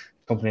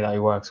company that he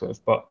works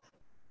with, but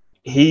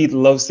he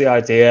loves the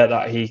idea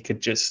that he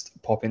could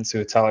just pop into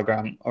a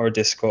Telegram or a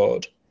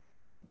Discord,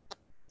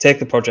 take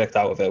the project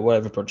out of it,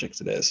 whatever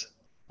project it is,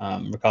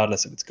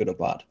 regardless if it's good or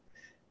bad.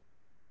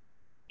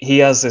 He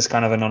has this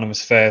kind of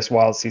anonymous face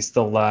whilst he's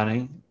still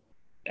learning,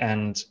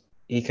 and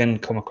he can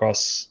come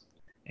across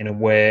in a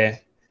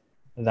way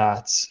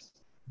that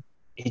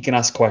he can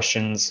ask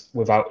questions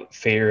without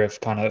fear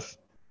of kind of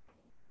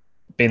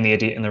being the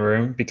idiot in the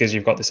room, because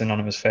you've got this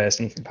anonymous face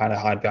and you can kind of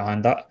hide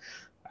behind that.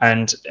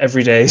 And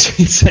every day he's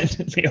been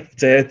sending me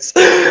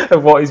updates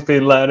of what he's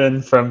been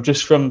learning from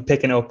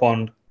picking up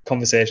on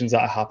conversations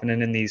that are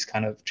happening in these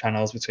kind of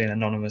channels between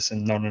anonymous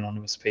and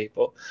non-anonymous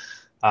people.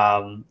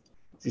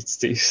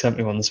 He sent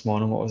me one this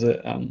morning. What was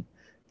it?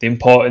 The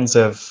importance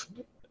of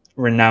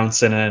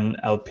renouncing an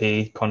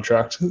LP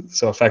contract.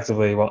 So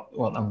effectively what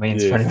that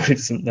means, for anyone who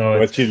doesn't know,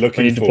 what you're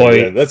looking for.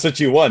 Yeah, that's what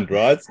you want,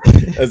 right?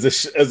 As a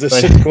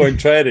shitcoin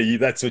trader,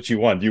 that's what you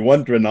want. You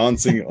want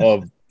renouncing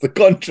of the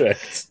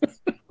contract.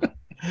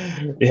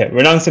 Yeah,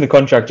 renouncing a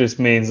contract just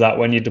means that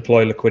when you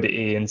deploy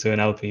liquidity into an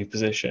LP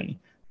position,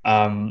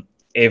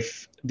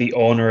 if the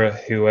owner or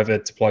whoever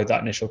deployed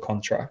that initial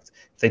contract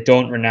they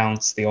don't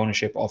renounce the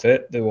ownership of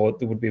it, there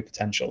would be a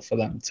potential for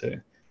them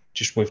to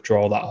just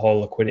withdraw that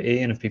whole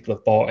liquidity. And if people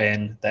have bought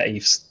in, their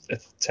ETH's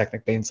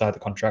technically inside the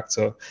contract.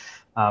 So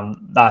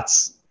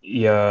that's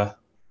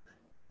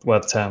where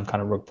the term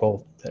kind of rug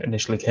pull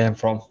initially came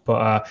from.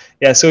 But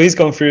so he's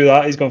gone through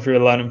that. He's gone through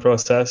a learning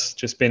process,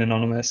 just being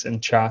anonymous in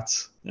chat.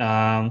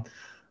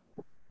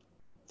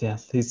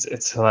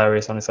 It's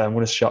hilarious. Honestly, I'm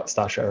going to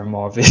start sharing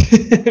more of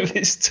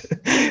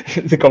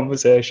the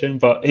conversation.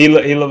 But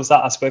he loves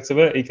that aspect of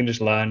it. He can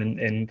just learn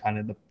in kind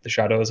of the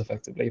shadows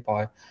effectively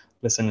by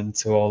listening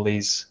to all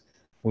these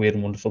weird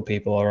and wonderful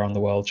people around the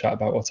world chat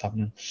about what's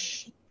happening.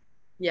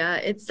 Yeah,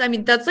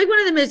 that's like one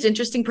of the most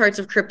interesting parts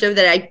of crypto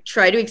that I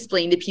try to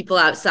explain to people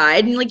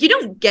outside. And like, you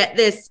don't get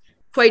this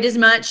quite as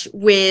much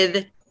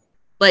with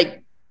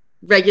like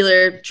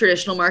regular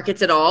traditional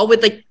markets at all,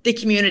 with like the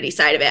community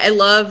side of it. I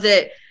love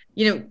that,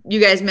 you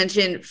guys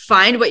mentioned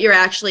find what you're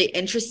actually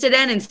interested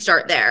in and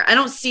start there. I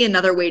don't see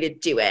another way to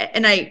do it.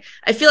 And I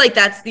feel like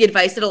that's the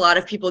advice that a lot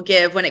of people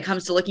give when it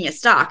comes to looking at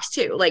stocks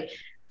too. Like,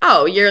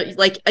 oh, you're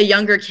like a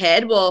younger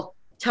kid. Well,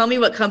 tell me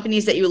what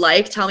companies that you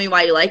like. Tell me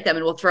why you like them.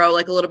 And we'll throw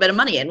like a little bit of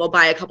money in. We'll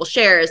buy a couple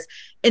shares.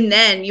 And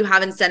then you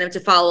have incentive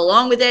to follow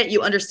along with it.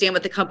 You understand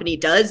what the company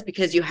does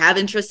because you have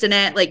interest in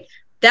it. Like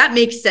that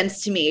makes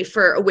sense to me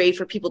for a way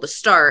for people to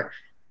start.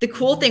 The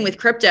cool thing with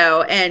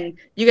crypto, and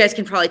you guys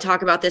can probably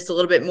talk about this a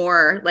little bit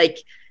more, like,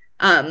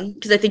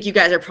 because I think you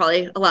guys are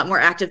probably a lot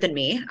more active than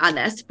me on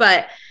this,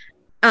 but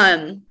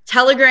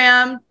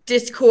Telegram,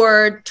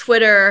 Discord,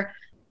 Twitter,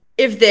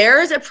 if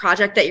there's a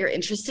project that you're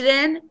interested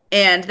in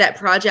and that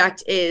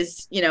project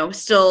is,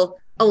 still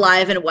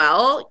alive and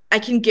well, I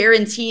can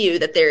guarantee you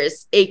that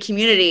there's a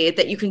community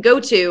that you can go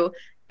to,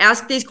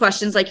 ask these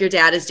questions like your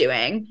dad is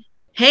doing,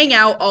 hang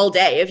out all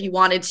day if you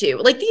wanted to.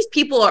 Like these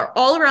people are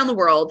all around the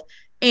world,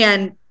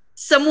 and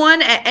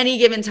someone at any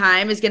given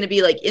time is going to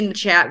be like in the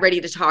chat, ready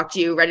to talk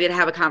to you, ready to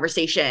have a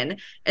conversation.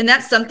 And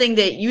that's something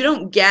that you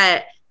don't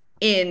get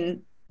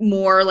in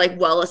more like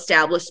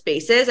well-established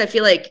spaces. I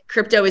feel like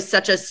crypto is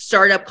such a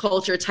startup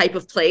culture type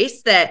of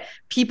place that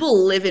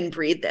people live and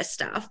breathe this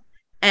stuff.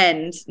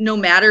 And no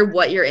matter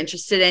what you're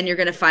interested in, you're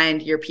going to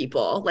find your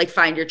people, like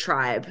find your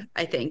tribe,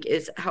 I think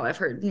is how I've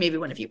heard maybe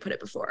one of you put it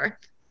before.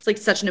 It's like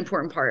such an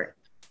important part.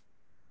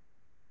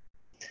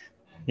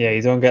 Yeah,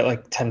 you don't get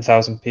like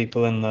 10,000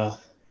 people in the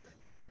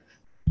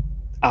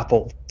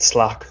Apple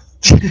Slack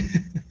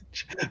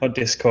or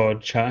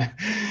Discord chatting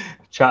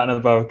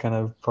about kind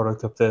of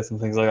product updates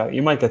and things like that.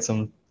 You might get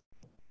some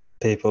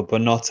people,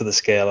 but not to the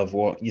scale of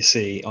what you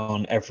see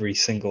on every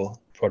single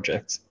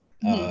project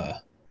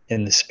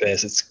in this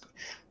space.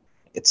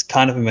 It's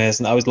kind of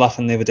amazing. I was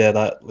laughing the other day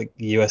that like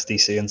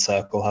USDC and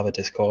Circle have a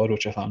Discord,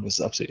 which I found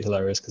was absolutely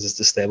hilarious because it's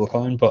a stable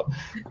coin. But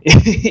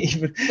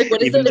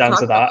even down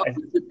to that.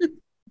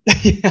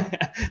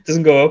 It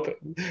doesn't go up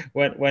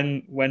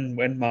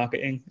when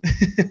marketing.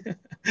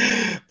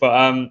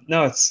 But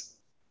no,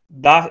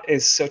 that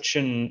is such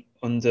an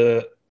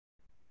underutilized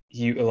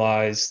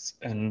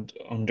and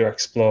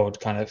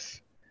underexplored kind of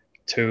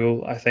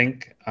tool, I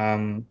think.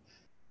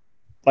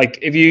 Like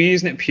if you're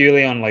using it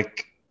purely on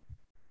like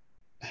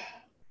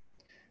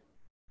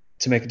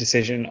to make a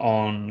decision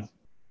on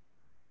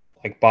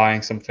like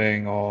buying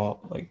something or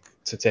like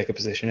to take a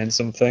position in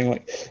something,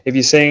 like if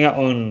you're seeing it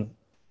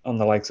on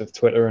the likes of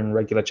Twitter and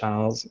regular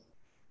channels,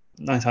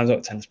 9 times out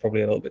of 10 it's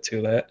probably a little bit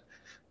too late.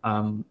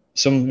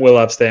 Some will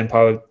have staying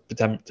power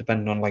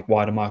depending on like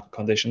wider market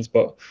conditions,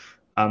 but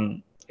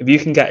if you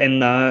can get in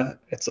there,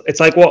 it's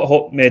like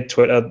what made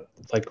Twitter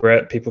like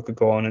great. People could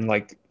go on and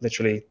like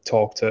literally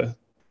talk to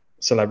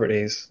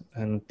celebrities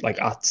and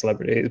like at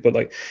celebrities, but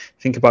like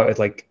think about it,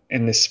 like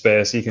in this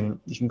space you can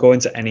go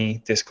into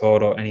any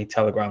Discord or any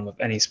Telegram of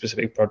any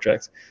specific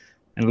project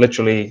and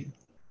literally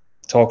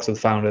talk to the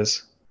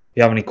founders. If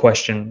you have any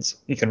questions,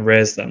 you can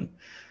raise them.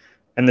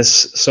 And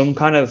there's some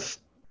kind of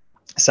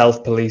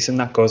self-policing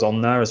that goes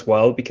on there as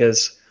well,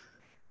 because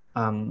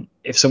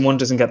if someone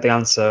doesn't get the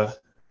answer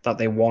that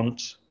they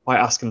want by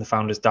asking the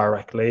founders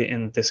directly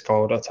in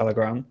Discord or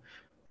Telegram,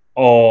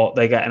 or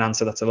they get an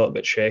answer that's a little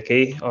bit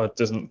shaky or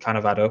doesn't kind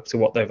of add up to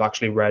what they've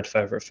actually read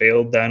further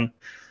afield, then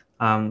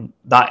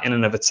that in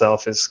and of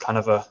itself is kind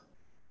of a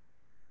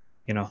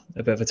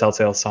bit of a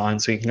telltale sign.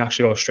 So you can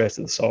actually go straight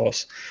to the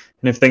source.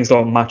 And if things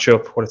don't match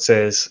up what it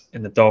says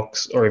in the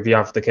docs, or if you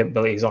have the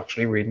capabilities of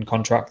actually reading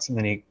contracts and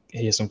then you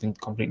hear something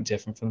completely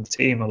different from the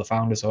team or the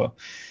founders, or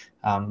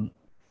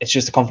it's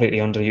just a completely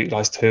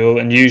underutilized tool.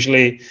 And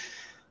usually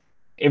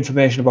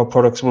information about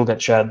products will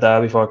get shared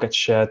there before it gets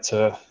shared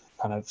to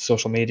kind of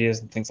social medias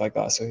and things like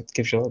that. So it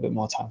gives you a little bit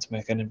more time to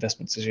make an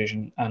investment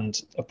decision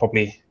and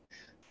probably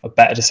a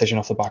better decision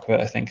off the back of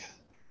it, I think.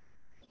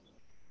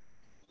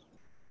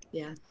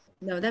 Yeah.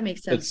 No, that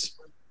makes sense.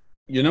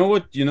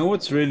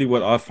 What's really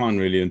what I find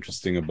really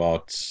interesting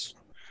about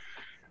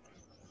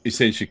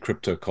essentially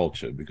crypto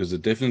culture, because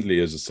it definitely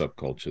is a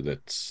subculture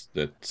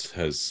that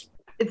has.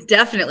 It's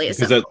definitely a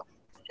subculture.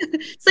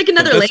 It's like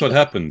another. That's what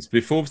happens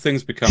before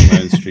things become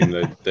mainstream.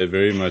 they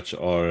very much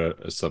are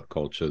a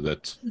subculture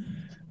that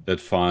that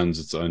finds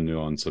its own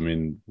nuance. I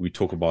mean, we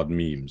talk about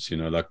memes,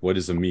 like what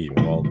is a meme?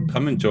 Well,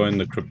 come and join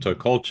the crypto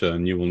culture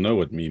and you will know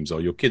what memes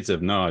are. Your kids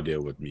have no idea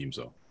what memes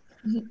are.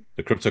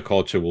 The crypto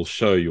culture will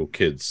show your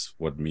kids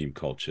what meme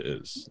culture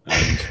is.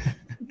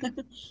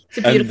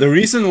 And the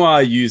reason why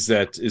I use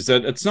that is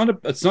that it's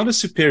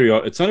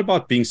not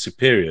about being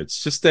superior.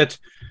 It's just that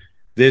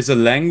there's a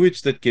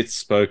language that gets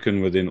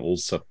spoken within all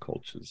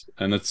subcultures,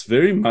 and it's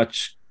very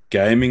much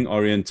gaming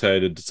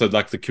orientated. So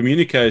like the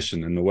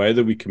communication and the way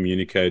that we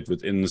communicate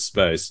within the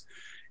space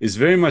is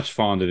very much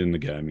founded in the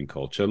gaming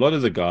culture. A lot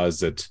of the guys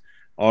that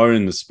are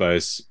in the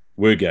space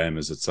were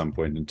gamers at some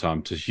point in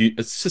time.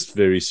 It's just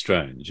very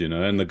strange,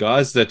 and the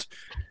guys that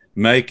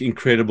make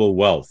incredible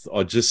wealth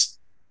are just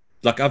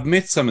like, I've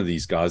met some of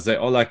these guys. They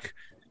are like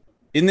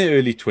in their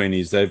early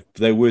 20s.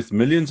 They're worth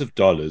millions of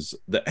dollars.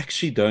 They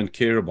actually don't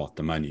care about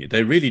the money.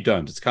 They really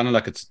don't. It's kind of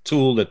like it's a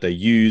tool that they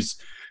use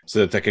so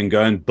that they can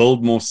go and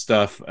build more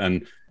stuff.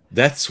 And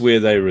that's where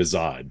they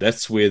reside.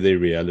 That's where their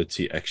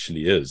reality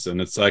actually is.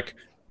 And it's like,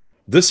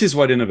 this is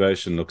what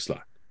innovation looks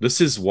like.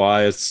 This is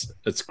why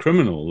it's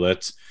criminal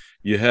that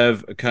you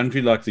have a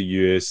country like the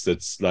US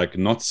that's like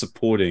not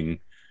supporting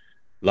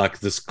like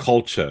this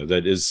culture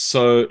that is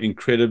so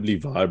incredibly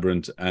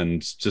vibrant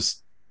and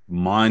just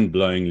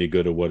mind-blowingly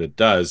good at what it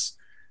does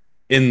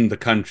in the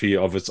country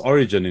of its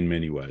origin in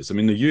many ways. I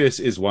mean, the US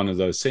is one of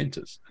those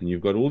centers, and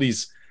you've got all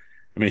these,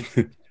 I mean,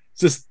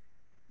 just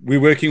we're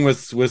working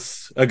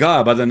with a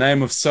guy by the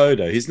name of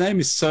Soda. His name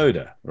is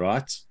Soda,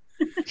 right?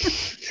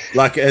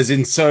 Like as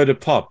in soda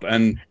pop.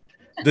 And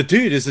the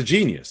dude is a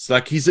genius.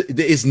 Like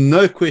there is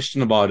no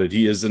question about it.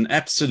 He is an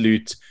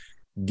absolute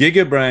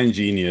gigabrain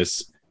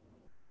genius,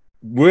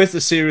 worth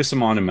a serious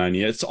amount of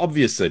money. It's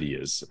obvious that he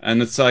is.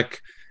 And it's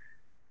like,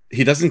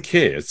 he doesn't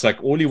care. It's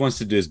like all he wants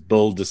to do is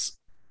build this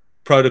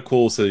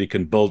protocol so that he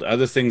can build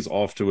other things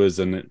afterwards.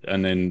 And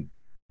then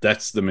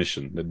that's the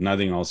mission, that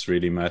nothing else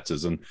really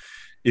matters. And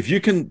if you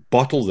can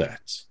bottle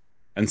that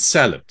and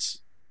sell it,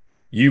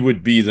 you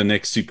would be the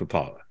next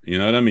superpower. You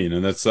know what I mean?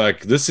 And it's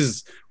like, this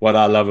is what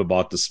I love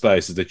about the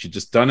space, is that you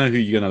just don't know who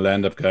you're going to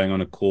land up going on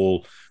a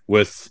call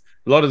with.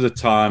 A lot of the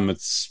time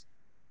it's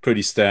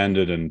pretty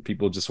standard and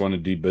people just want to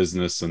do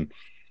business,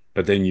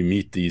 but then you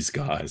meet these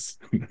guys.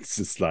 It's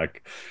just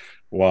like,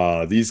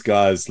 wow, these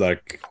guys,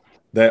 like,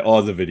 they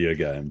are the video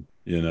game,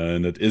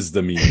 and it is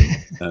the meme.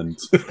 And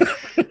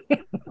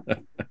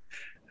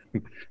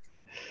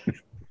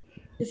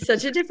it's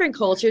such a different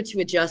culture to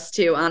adjust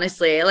to,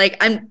 honestly.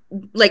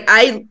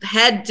 I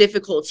had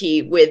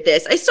difficulty with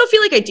this. I still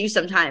feel like I do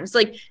sometimes,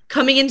 like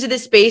coming into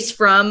this space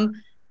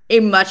from a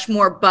much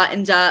more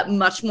buttoned up,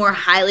 much more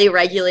highly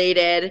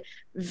regulated,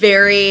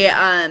 very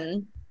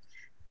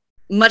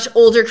much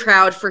older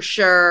crowd for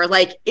sure.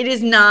 Like it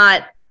is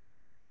not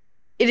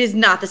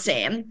the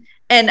same.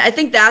 And I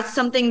think that's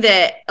something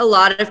that a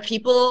lot of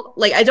people,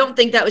 like, I don't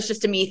think that was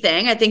just a me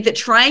thing. I think that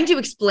trying to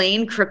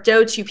explain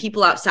crypto to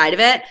people outside of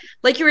it,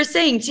 like you were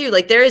saying too,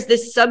 like there is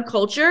this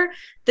subculture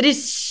that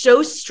is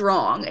so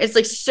strong. It's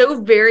like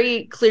so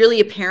very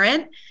clearly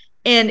apparent.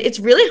 And it's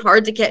really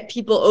hard to get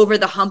people over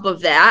the hump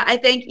of that. I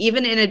think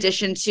even in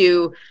addition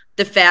to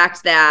the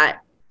fact that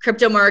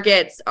crypto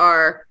markets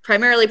are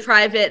primarily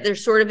private, they're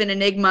sort of an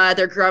enigma,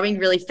 they're growing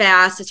really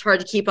fast, it's hard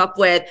to keep up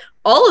with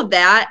all of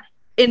that.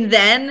 And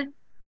then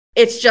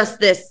it's just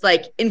this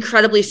like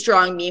incredibly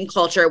strong meme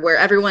culture where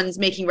everyone's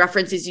making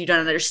references you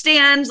don't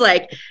understand.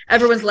 Like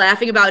everyone's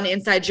laughing about an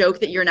inside joke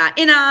that you're not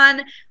in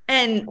on.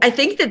 And I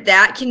think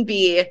that can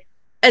be,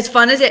 as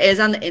fun as it is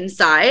on the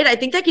inside, I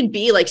think that can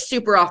be like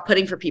super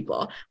off-putting for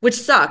people, which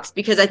sucks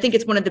because I think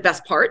it's one of the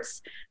best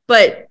parts.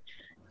 But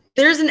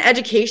there's an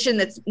education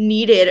that's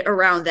needed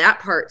around that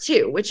part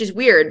too, which is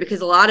weird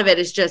because a lot of it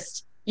is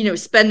just,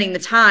 spending the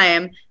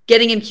time,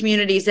 getting in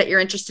communities that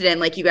you're interested in,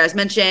 like you guys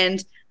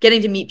mentioned,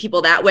 getting to meet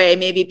people that way,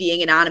 maybe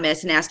being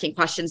anonymous and asking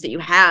questions that you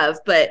have.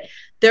 But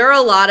there are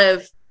a lot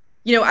of,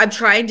 I'm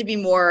trying to be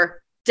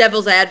more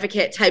devil's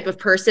advocate type of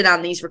person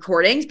on these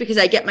recordings because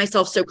I get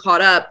myself so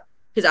caught up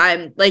because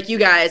I'm like you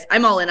guys,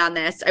 I'm all in on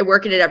this. I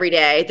work at it every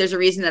day. There's a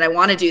reason that I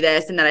want to do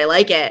this and that I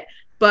like it.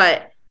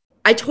 But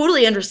I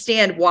totally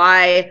understand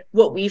why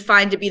what we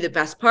find to be the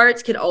best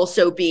parts can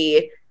also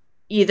be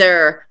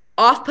either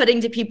off-putting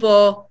to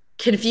people,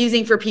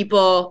 confusing for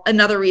people,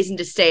 another reason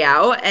to stay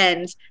out.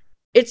 And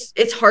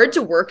it's hard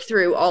to work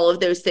through all of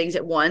those things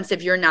at once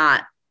if you're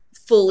not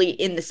fully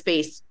in the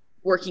space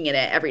working in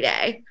it every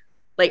day.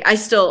 Like I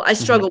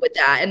struggle with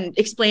that, and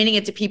explaining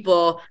it to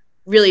people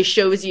really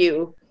shows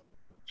you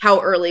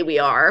how early we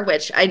are,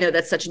 which I know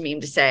that's such a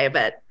meme to say,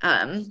 but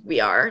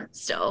we are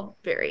still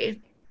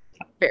very,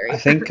 very. I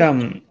think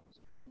I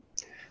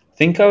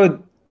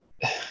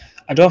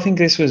don't think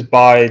this was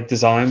by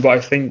design, but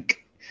I think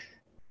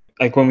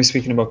like when we're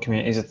speaking about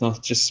communities, it's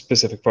not just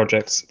specific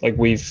projects. Like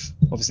we've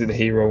obviously the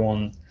Hero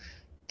one,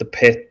 the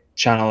Pit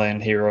channel in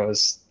Hero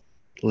is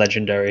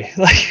legendary.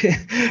 Like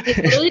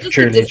it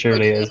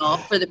truly is.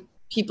 For the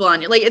people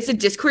on like it's a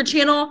Discord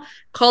channel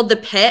called the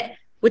Pit,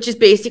 which is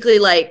basically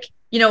like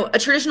a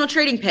traditional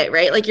trading pit,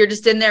 right? Like you're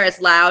just in there,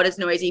 it's loud, it's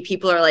noisy.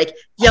 People are like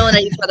yelling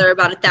at each other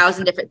about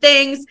 1,000 different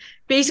things.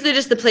 Basically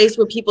just the place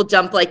where people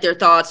dump like their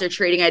thoughts, their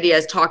trading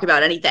ideas, talk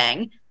about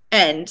anything.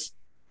 And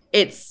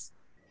it's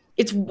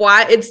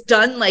why it's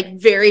done like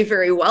very,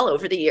 very well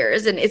over the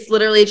years. And it's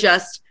literally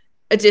just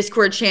a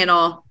Discord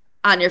channel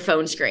on your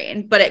phone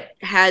screen, but it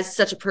has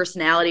such a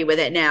personality with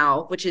it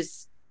now, which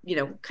is,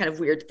 kind of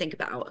weird to think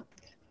about.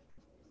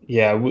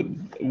 Yeah,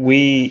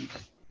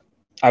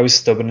 I was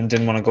stubborn and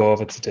didn't want to go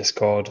over to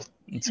Discord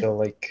until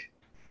like,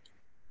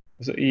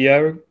 was it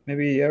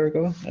maybe a year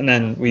ago? And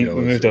then we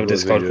moved over to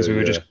Discord because we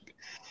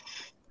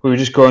were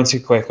just growing too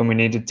quick and we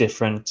needed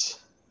different.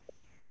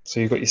 So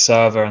you've got your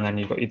server and then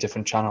you've got your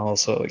different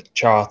channels, so like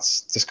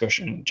charts,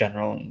 discussion,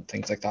 general, and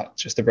things like that,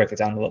 just to break it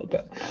down a little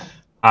bit.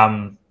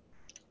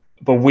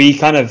 But we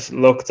kind of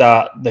looked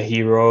at the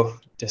Hero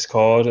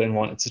Discord and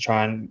wanted to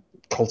try and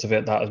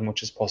cultivate that as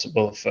much as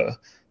possible for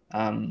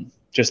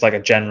just like a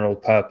general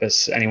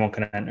purpose. Anyone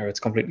can enter. It's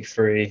completely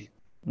free.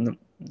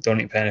 Don't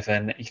need to pay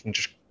anything. You can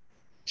just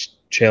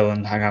chill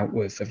and hang out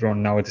with everyone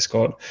in our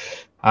Discord.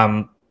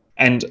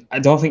 And I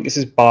don't think this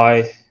is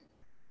by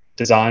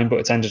design, but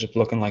it's ended up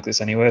looking like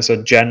this anyway. So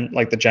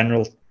the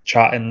general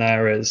chat in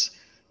there is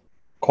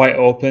quite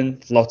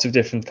open. Lots of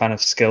different kind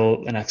of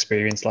skill and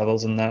experience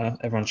levels in there.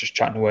 Everyone's just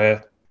chatting away,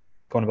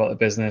 going about the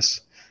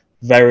business.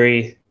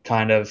 Very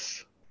kind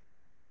of,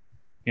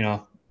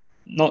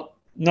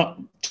 not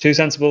too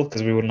sensible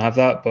because we wouldn't have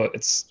that, but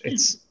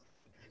it's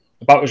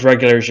about as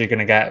regular as you're going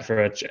to get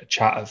for a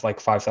chat of like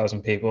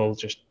 5,000 people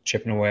just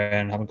chipping away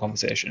and having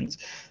conversations.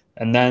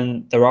 And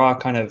then there are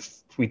kind of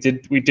we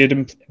did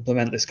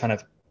implement this kind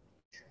of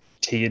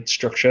tiered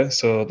structure,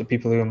 so the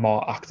people who are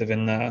more active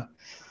in there,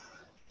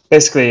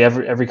 basically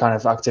every kind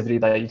of activity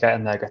that you get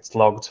in there gets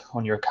logged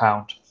on your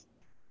account,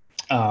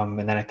 and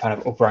then it kind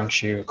of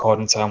upranks you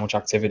according to how much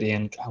activity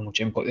and how much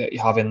input that you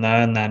have in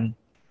there. And then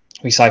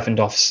we siphoned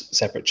off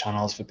separate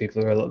channels for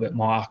people who are a little bit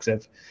more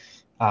active.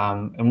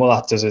 And what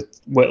that does, it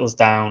whittles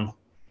down,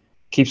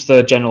 keeps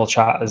the general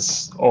chat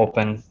as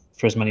open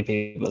for as many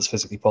people as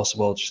physically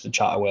possible, just to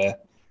chat away.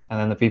 And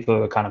then the people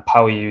who are kind of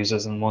power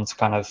users and want to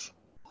kind of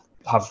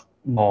have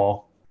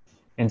more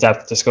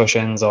in-depth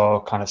discussions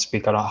or kind of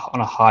speak on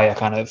a higher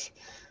kind of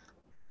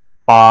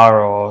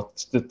bar or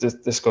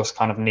discuss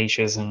kind of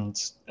niches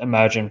and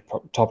emerging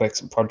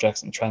topics and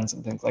projects and trends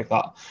and things like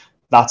that.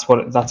 That's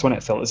when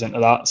it filters into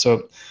that.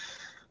 So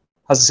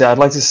as I say,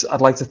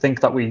 I'd like to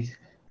think that we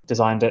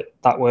designed it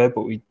that way,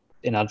 but we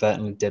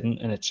inadvertently didn't,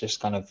 and it's just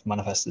kind of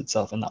manifested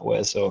itself in that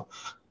way. So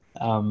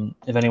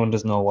if anyone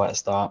doesn't know where to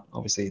start,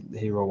 obviously the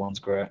Hero one's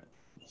great.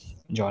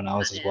 Join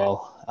ours as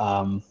well.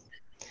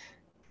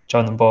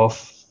 Join them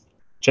both.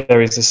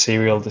 Jerry's a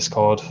serial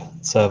Discord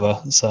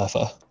surfer.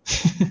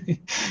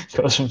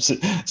 Goes from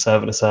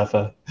server to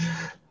surfer,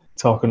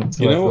 talking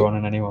to everyone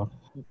and anyone.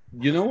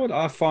 You know what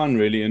I find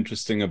really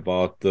interesting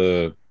about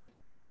the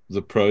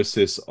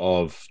process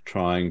of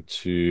trying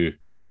to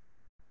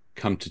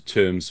come to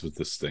terms with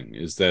this thing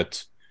is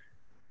that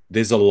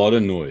there's a lot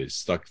of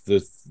noise. Like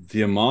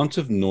the amount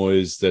of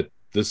noise that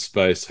this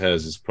space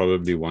has is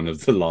probably one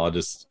of the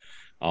largest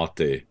out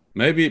there.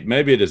 Maybe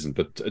it isn't,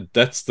 but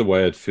that's the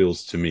way it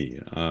feels to me.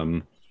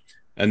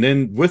 And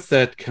then with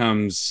that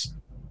comes,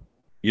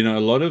 a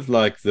lot of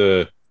like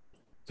the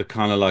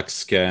kind of like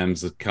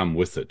scams that come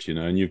with it,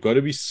 and you've got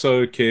to be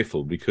so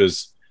careful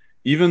because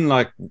even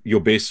like your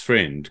best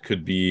friend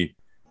could be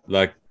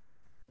like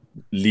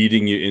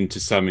leading you into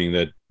something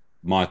that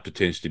might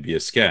potentially be a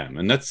scam.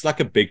 And that's like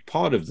a big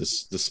part of the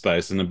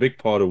space, and a big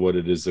part of what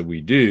it is that we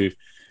do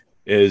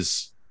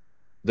is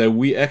that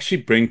we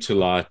actually bring to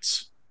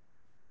light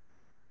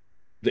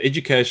the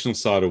educational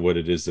side of what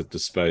it is that the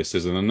space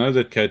is. And I know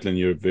that, Caitlin,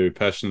 you're very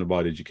passionate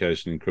about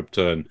education in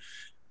crypto,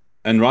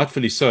 and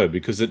rightfully so,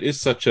 because it is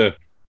such an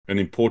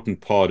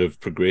important part of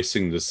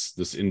progressing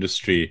this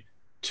industry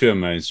to a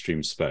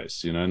mainstream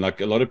space, and like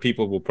a lot of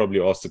people will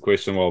probably ask the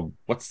question, well,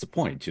 what's the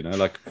point?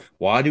 Like,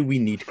 why do we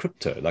need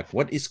crypto? Like,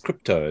 what is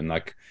crypto? And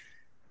like,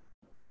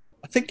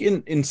 I think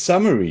in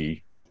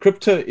summary,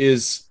 crypto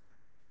is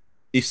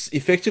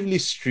effectively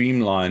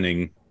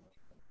streamlining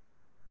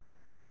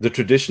the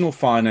traditional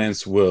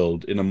finance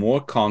world in a more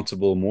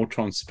accountable, more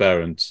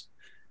transparent,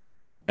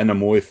 and a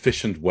more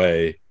efficient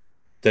way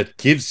that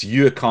gives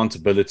you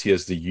accountability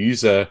as the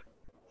user,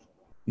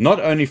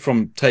 not only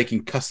from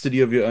taking custody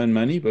of your own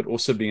money, but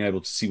also being able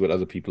to see what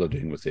other people are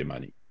doing with their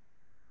money.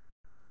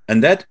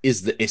 And that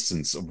is the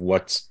essence of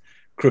what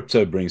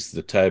crypto brings to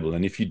the table.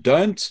 And if you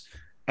don't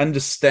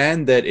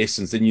understand that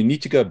essence, then you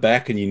need to go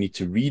back and you need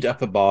to read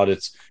up about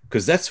it,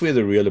 because that's where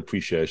the real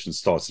appreciation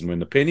starts. And when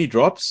the penny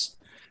drops,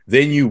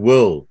 then you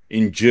will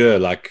endure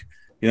like,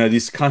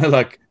 these kind of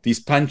like these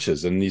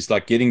punches and these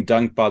like getting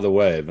dunked by the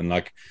wave. And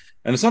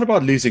it's not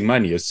about losing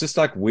money. It's just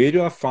like, where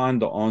do I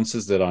find the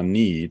answers that I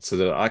need so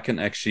that I can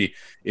actually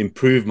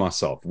improve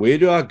myself? Where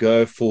do I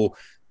go for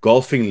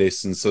golfing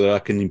lessons so that I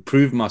can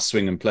improve my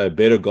swing and play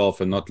better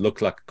golf and not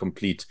look like a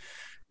complete,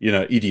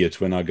 idiot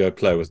when I go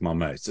play with my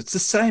mates? It's the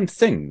same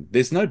thing.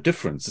 There's no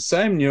difference. The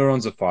same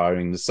neurons are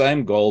firing. The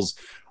same goals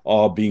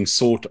are being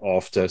sought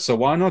after. So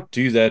why not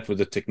do that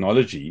with a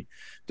technology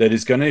that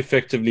is going to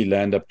effectively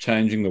land up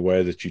changing the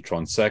way that you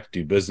transact,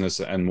 do business,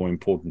 and more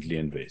importantly,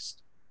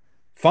 invest?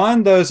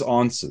 Find those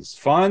answers,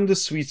 find the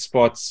sweet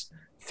spots,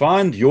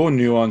 find your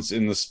nuance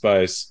in the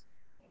space,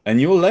 and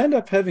you'll end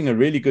up having a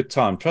really good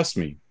time. Trust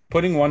me,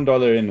 putting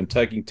 $1 in and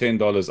taking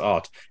 $10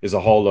 out is a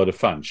whole lot of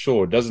fun.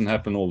 Sure, it doesn't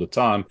happen all the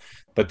time,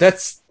 but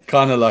that's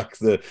kind of like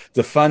the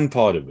fun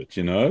part of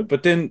it,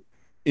 but then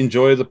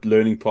enjoy the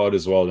learning part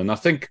as well. And I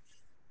think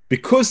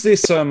because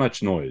there's so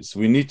much noise,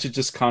 we need to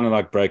just kind of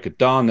like break it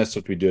down. That's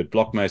what we do at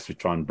Blockmates. We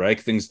try and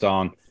break things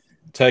down,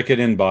 take it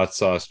in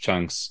bite-sized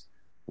chunks.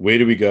 Where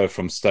do we go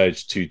from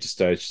stage 2 to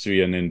stage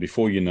 3? And then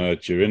before you know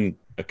it, you're in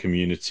a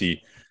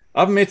community.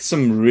 I've met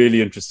some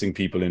really interesting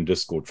people in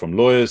Discord, from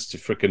lawyers to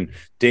freaking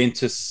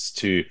dentists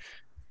to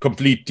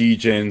complete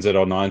degens that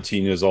are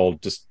 19 years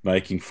old, just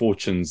making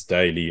fortunes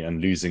daily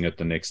and losing it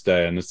the next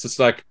day. And it's just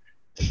like,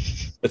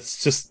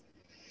 it's just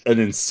an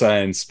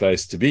insane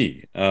space to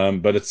be.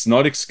 But it's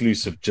not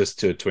exclusive just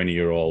to a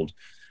 20-year-old.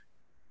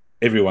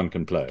 Everyone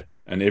can play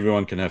and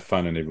everyone can have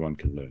fun and everyone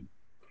can learn.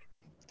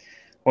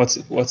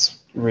 What's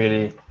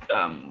really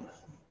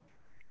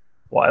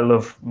what I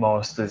love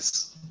most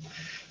is,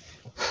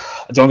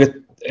 I don't get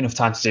enough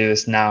time to do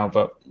this now,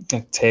 but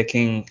like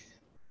taking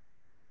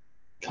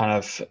kind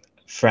of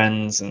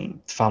friends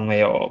and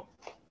family or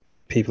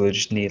people who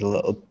just need a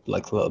little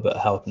bit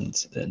of help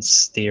and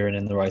steering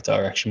in the right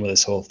direction with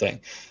this whole thing.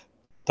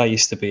 That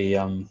used to be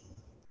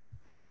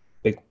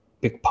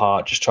big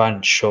part, just trying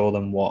to show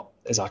them what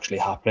is actually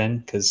happening,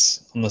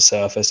 because on the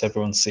surface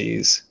everyone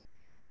sees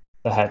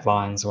the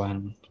headlines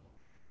when,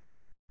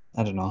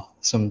 I don't know,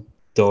 some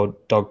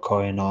dog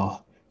coin or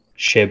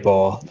SHIB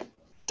or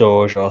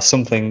Doge or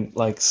something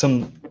like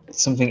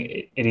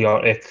something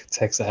idiotic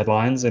takes the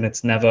headlines, and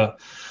it's never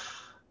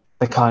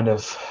the kind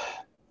of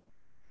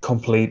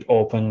complete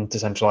open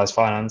decentralized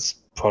finance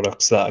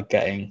products that are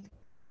getting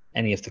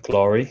any of the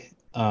glory.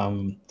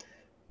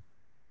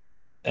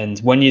 And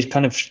when you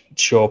kind of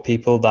show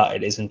people that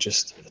it isn't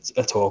just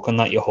a token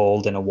that you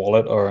hold in a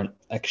wallet or an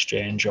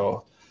exchange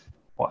or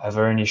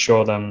whatever, and you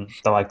show them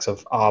the likes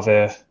of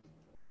Aave,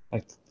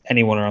 like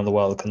anyone around the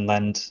world can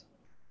lend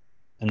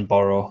and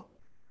borrow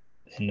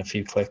in a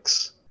few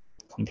clicks.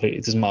 Completely,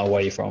 it doesn't matter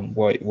where you're from.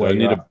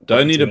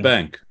 Don't need a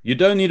bank. You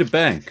don't need a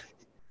bank.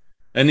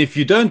 And if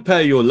you don't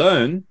pay your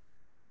loan,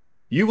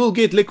 you will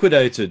get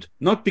liquidated.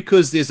 Not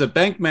because there's a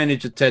bank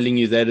manager telling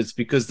you that, it's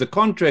because the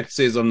contract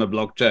says on the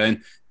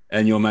blockchain,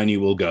 and your money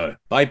will go.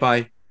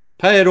 Bye-bye.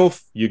 Pay it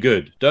off, you're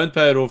good. Don't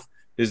pay it off.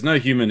 There's no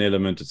human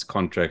element. It's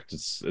contract.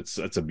 It's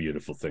a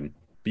beautiful thing.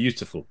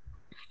 Beautiful.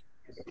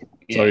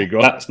 Yeah, sorry, go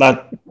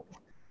on.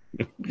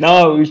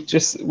 No,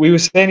 we were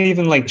saying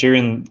even like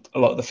during a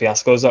lot of the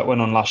fiascos that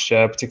went on last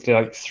year,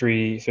 particularly like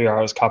Three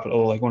Arrows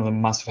Capital, like one of the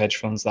massive hedge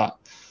funds that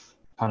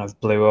kind of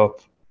blew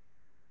up.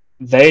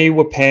 They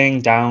were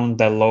paying down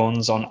their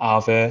loans on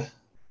Aave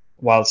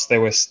whilst they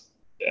were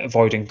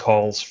avoiding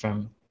calls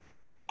from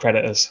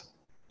creditors.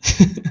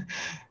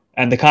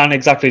 And they can't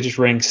exactly just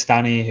ring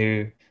Stanny,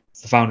 who's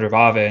the founder of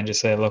Aave, and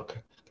just say, look,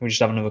 can we just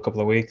have another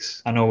couple of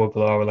weeks? I know we're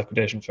below our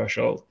liquidation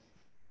threshold.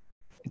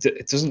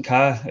 It doesn't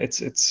care.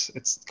 It's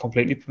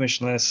completely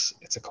permissionless.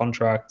 It's a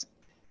contract.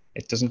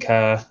 It doesn't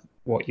care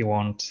what you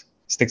want.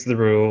 Stick to the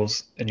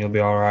rules and you'll be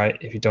all right.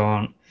 If you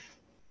don't,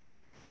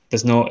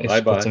 there's no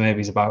ifs, buts, or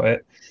maybes about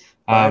it.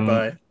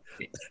 Bye.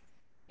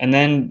 And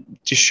then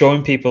just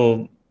showing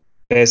people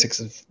basics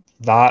of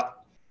that,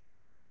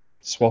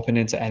 swapping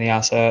into any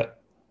asset,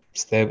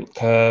 stable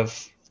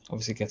curve.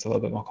 Obviously, it gets a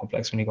little bit more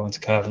complex when you go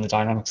into curve and the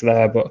dynamics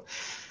there. But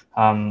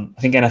I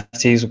think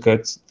NFTs were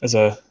good as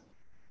a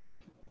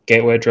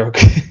gateway drug.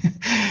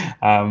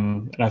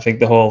 And I think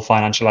the whole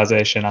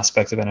financialization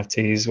aspect of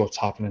NFTs, what's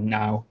happening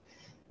now.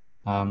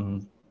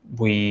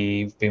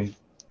 We've been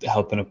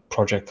helping a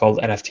project called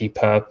NFT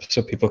Perp,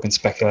 so people can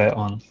speculate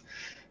on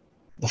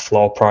the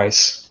floor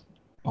price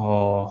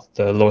or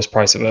the lowest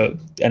price of a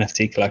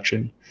NFT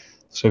collection.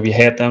 So if you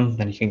hate them,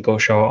 then you can go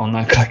short on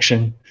that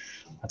collection.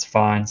 That's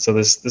fine. So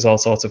there's all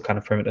sorts of kind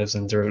of primitives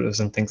and derivatives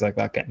and things like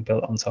that getting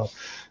built on top.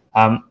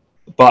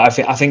 But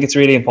I think it's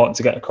really important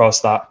to get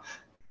across that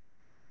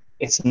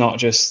it's not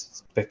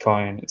just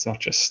Bitcoin, it's not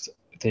just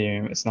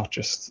Ethereum, it's not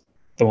just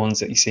the ones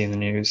that you see in the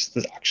news.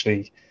 There's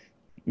actually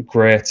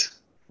great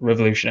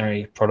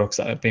revolutionary products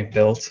that have been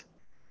built.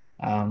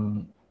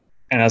 And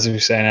as we were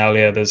saying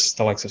earlier, there's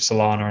the likes of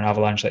Solana and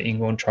Avalanche that you can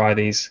go and try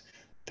these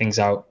things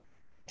out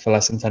for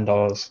less than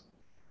 $10.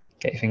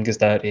 Get your fingers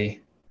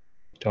dirty.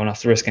 Don't have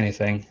to risk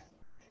anything.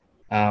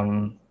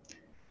 And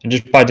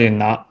just by doing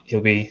that,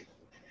 you'll be,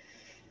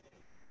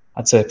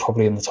 I'd say,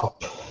 probably in the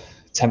top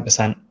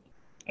 10%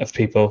 of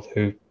people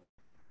who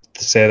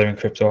say they're in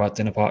crypto at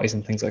dinner parties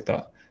and things like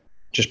that,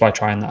 just by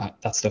trying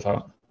that stuff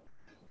out.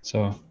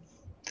 So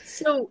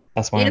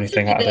that's my only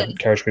thing I'd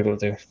encourage people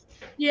to do.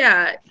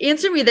 Yeah.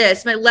 Answer me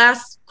this. My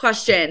last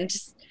question,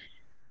 just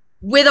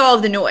with all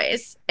of the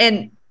noise,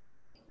 and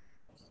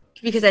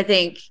because I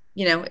think,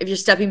 if you're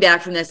stepping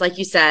back from this, like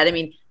you said, I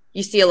mean,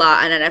 You see a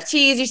lot on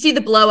NFTs. You see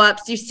the blow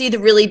ups. You see the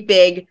really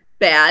big,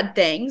 bad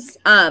things.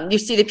 You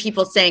see the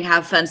people saying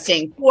have fun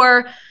staying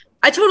poor.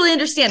 I totally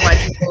understand why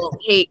people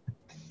hate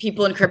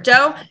people in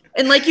crypto.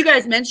 And like you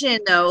guys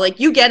mentioned, though, like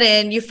you get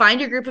in, you find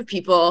your group of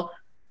people.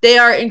 They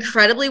are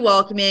incredibly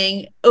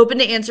welcoming, open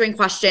to answering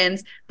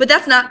questions, but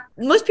that's not,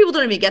 most people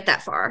don't even get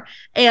that far.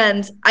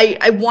 And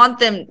I want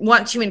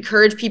to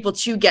encourage people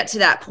to get to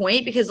that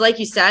point, because like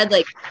you said,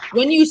 like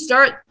when you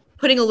start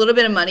putting a little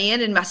bit of money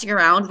in and messing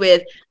around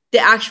with the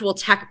actual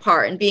tech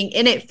part and being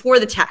in it for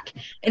the tech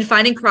and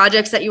finding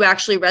projects that you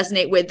actually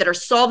resonate with that are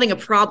solving a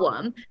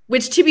problem,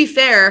 which to be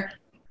fair,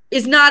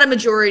 is not a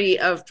majority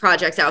of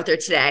projects out there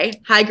today.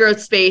 High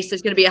growth space,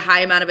 there's going to be a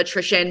high amount of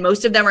attrition.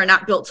 Most of them are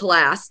not built to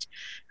last.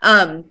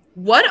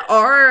 What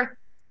are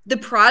the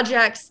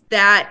projects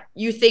that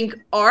you think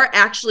are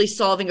actually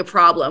solving a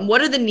problem?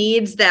 What are the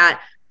needs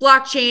that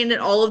blockchain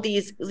and all of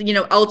these,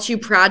 L2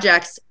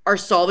 projects are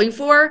solving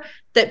for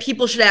that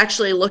people should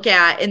actually look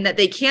at, and that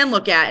they can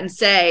look at and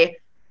say,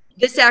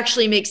 this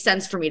actually makes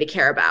sense for me to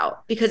care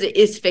about because it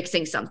is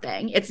fixing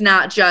something. It's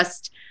not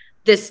just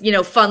this,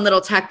 fun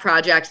little tech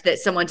project that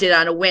someone did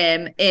on a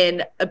whim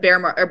in a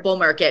or bull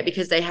market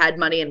because they had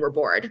money and were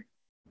bored.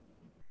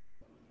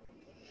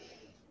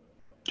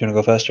 Do you want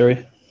to go first,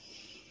 Jerri?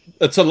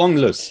 It's a long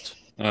list.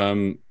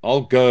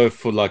 I'll go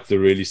for like the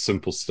really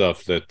simple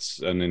stuff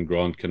and then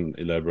Grant can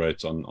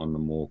elaborate on the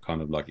more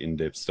kind of like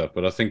in-depth stuff.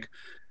 But I think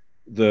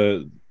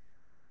the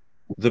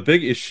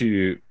big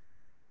issue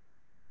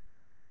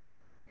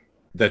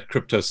that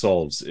crypto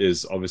solves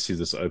is obviously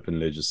this open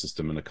ledger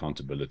system and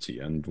accountability.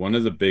 And one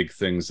of the big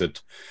things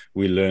that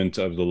we learned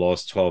over the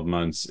last 12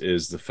 months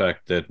is the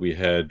fact that we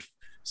had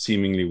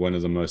seemingly one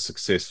of the most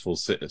successful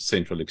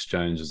central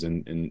exchanges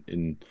in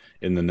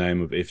the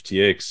name of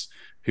FTX,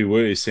 who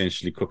were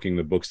essentially cooking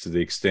the books to the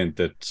extent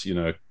that,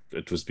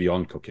 it was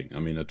beyond cooking. I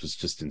mean, it was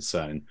just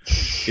insane.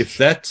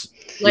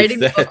 Lighting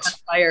the book on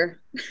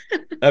fire.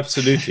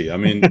 Absolutely. I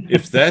mean,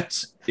 if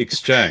that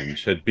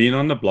exchange had been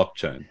on the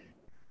blockchain,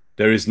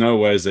 there is no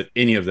ways that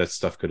any of that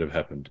stuff could have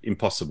happened.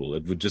 Impossible.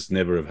 It would just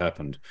never have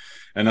happened.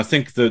 And I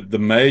think the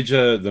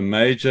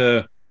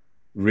major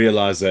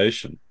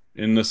realization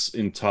in this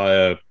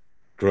entire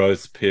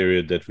growth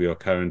period that we are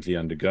currently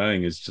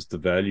undergoing is just the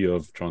value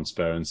of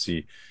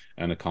transparency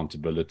and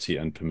accountability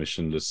and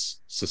permissionless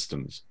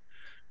systems.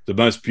 The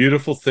most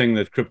beautiful thing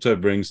that crypto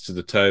brings to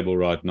the table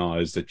right now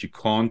is that you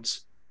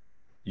can't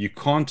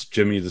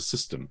jimmy the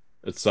system.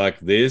 It's like,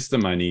 there's the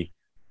money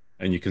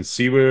and you can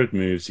see where it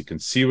moves. You can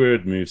see where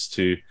it moves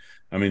to.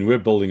 I mean, we're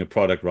building a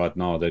product right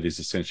now that is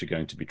essentially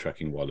going to be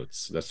tracking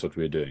wallets. That's what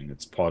we're doing.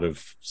 It's part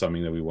of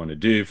something that we want to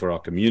do for our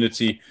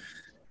community.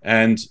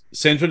 And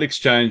central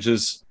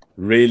exchanges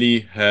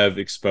really have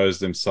exposed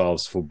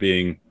themselves for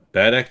being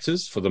bad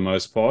actors for the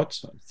most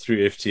part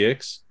through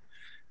FTX.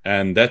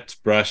 And that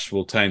brush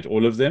will taint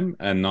all of them.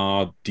 And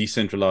now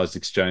decentralized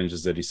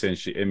exchanges that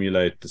essentially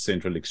emulate the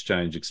central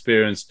exchange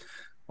experience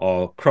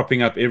are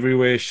cropping up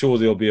everywhere. Sure,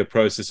 there'll be a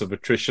process of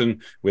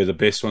attrition where the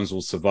best ones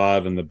will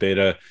survive and the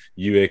better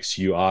UX,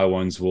 UI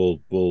ones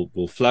will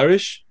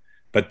flourish.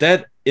 But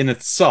that in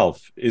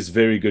itself is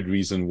very good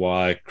reason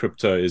why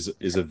crypto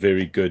is a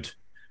very good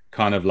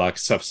kind of like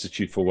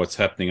substitute for what's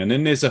happening. And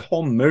then there's a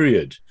whole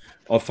myriad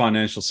of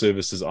financial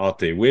services out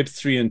there.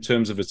 Web3, in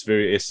terms of its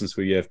very essence,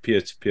 where you have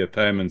peer-to-peer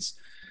payments,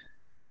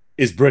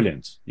 is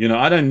brilliant.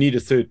 I don't need a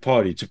third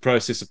party to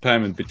process a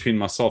payment between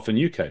myself and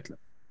you, Caitlin.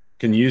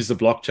 Can use the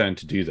blockchain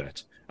to do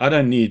that. I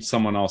don't need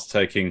someone else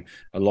taking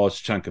a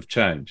large chunk of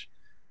change.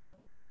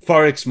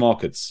 Forex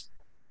markets,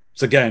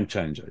 it's a game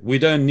changer. We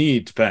don't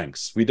need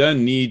banks. We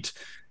don't need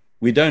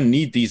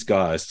these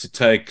guys to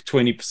take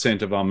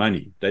 20% of our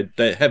money.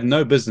 They have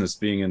no business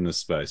being in this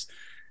space.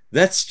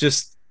 That's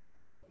just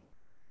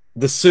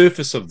the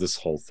surface of this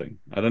whole thing.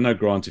 I don't know,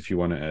 Grant, if you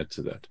want to add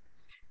to that.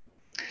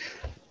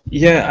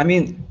 Yeah, I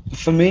mean,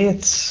 for me,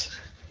 it's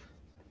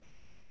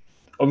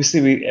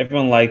obviously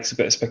everyone likes a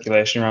bit of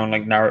speculation around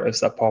like narratives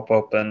that pop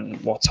up and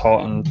what's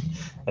hot and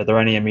are there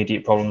any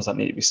immediate problems that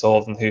need to be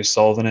solved and who's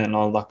solving it and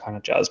all that kind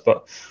of jazz.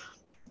 But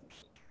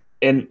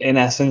in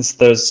essence,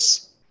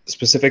 there's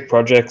specific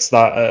projects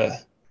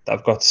that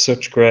have got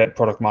such great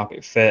product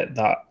market fit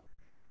that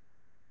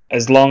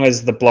as long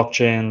as the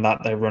blockchain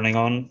that they're running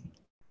on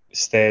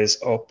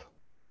stays up,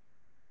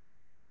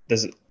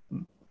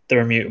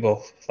 they're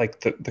immutable. Like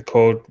the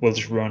code will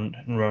just run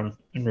and run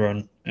and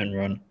run and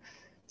run.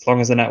 As long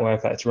as the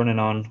network that it's running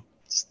on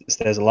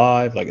stays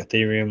alive, like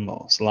Ethereum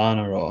or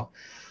Solana or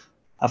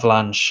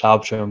Avalanche,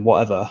 Arbitrum,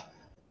 whatever,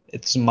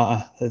 it doesn't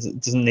matter.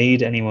 It doesn't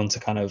need anyone to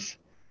kind of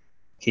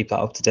keep that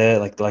up to date,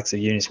 like the likes of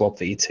Uniswap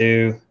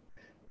V2.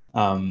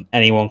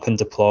 Anyone can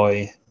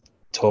deploy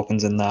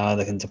tokens in there.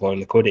 They can deploy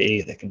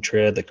liquidity. They can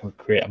trade. They can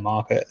create a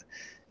market.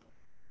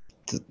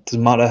 It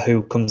doesn't matter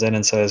who comes in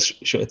and says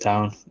shut it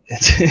down.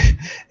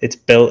 It's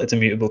built. It's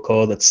immutable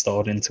code that's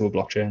stored into a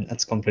blockchain.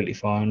 That's completely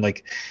fine.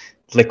 Like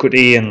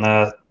liquidity and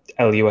the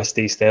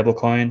LUSD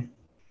stablecoin,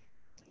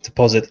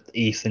 deposit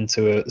ETH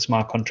into a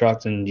smart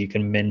contract and you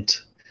can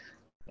mint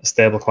a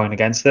stablecoin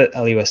against it,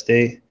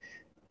 LUSD.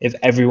 if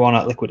everyone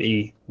at Liquid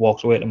E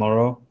walked away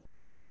tomorrow,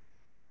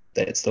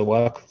 it'd still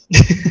work.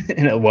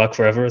 And it'll work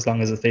forever as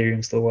long as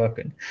Ethereum's still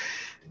working.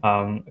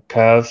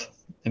 Curve,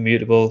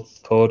 immutable,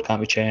 code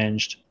can't be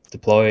changed,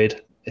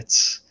 deployed.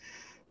 It's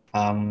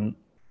and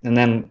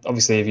then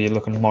obviously if you're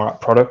looking more at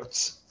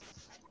products,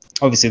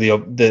 obviously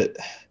the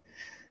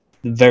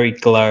very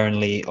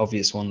glaringly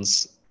obvious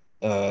ones,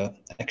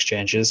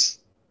 exchanges,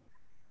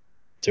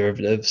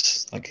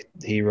 derivatives like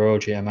Hero,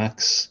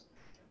 GMX,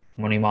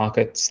 money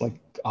markets like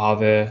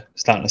Aave,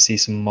 starting to see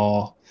some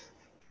more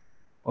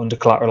under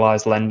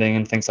collateralized lending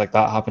and things like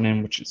that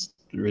happening, which is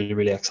really,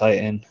 really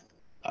exciting.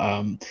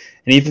 And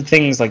even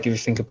things like, if you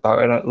think about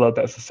it a little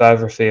bit of a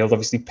further field,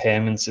 obviously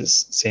payments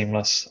is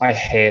seamless. I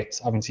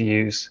hate having to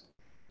use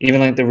even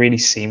like the really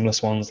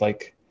seamless ones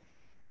like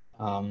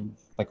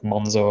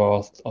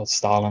Monzo or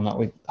Starling that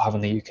we have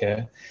in the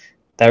UK.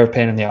 They're a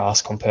pain in the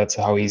ass compared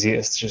to how easy it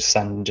is to just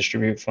send and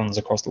distribute funds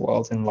across the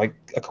world in like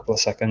a couple of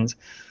seconds.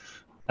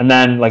 And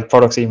then like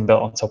products even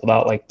built on top of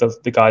that, like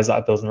the guys that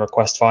are building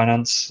request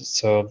finance.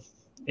 So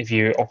if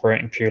you're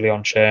operating purely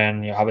on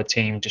chain, you have a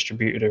team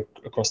distributed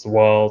across the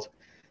world,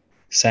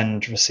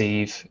 send,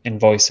 receive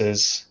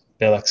invoices,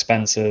 bill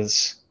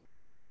expenses,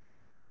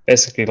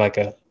 basically like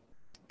a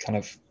kind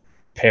of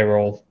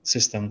payroll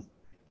system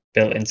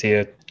built into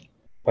your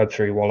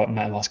Web3 wallet,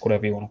 MetaMask,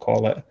 whatever you want to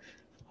call it,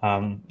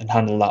 and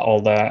handle that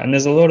all there. And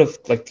there's a lot of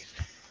like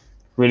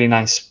really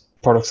nice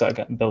products that are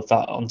getting built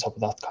out on top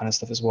of that kind of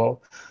stuff as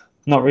well.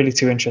 Not really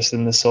too interested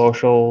in the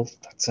social,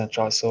 like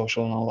centralized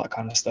social and all that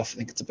kind of stuff. I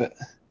think it's a bit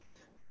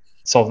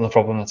solving the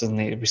problem that doesn't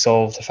need to be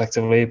solved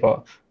effectively,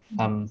 but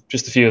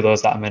just a few of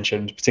those that I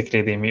mentioned,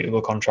 particularly the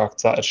immutable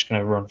contracts that are just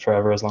going to run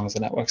forever as long as the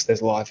network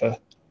stays alive, are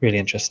really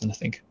interesting, I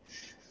think.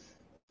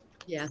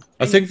 Yeah.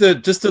 I think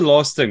that just the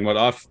last thing, what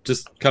I've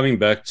just coming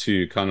back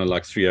to kind of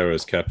like Three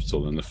Arrows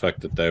Capital and the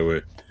fact that they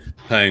were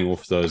paying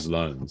off those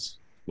loans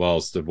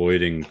whilst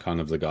avoiding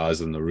kind of the guys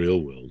in the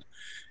real world,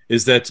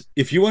 is that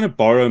if you want to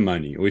borrow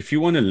money or if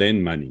you want to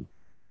lend money,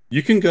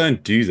 you can go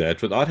and do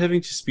that without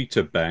having to speak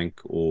to a bank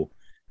or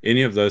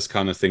any of those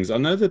kind of things. I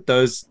know that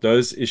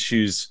those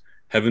issues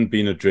haven't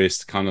been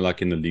addressed kind of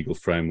like in the legal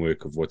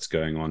framework of what's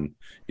going on,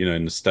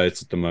 in the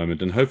States at the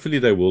moment. And hopefully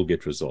they will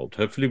get resolved.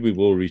 Hopefully we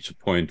will reach a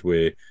point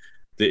where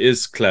there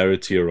is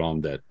clarity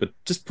around that. But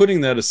just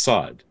putting that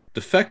aside,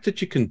 the fact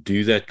that you can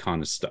do that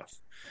kind of stuff,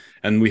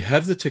 and we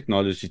have the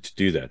technology to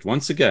do that.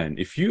 Once again,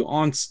 if you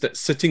aren't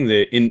sitting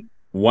there in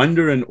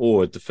wonder and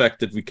awe at the fact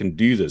that we can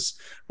do this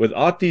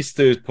without these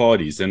third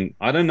parties, then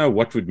I don't know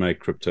what would make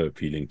crypto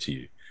appealing to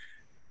you.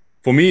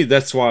 For me,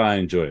 that's why I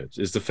enjoy it,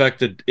 is the fact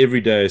that every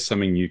day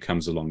something new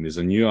comes along. There's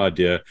a new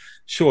idea.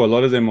 Sure, a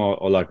lot of them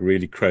are like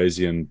really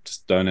crazy and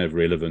just don't have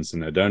relevance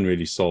and they don't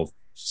really solve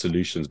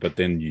solutions, but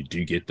then you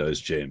do get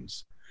those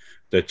gems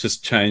that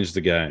just change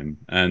the game.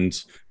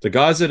 And the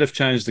guys that have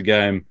changed the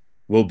game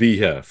will be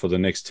here for the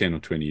next 10 or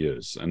 20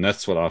 years. And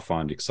that's what I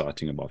find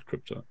exciting about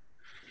crypto.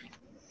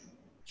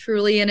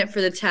 Truly in it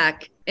for the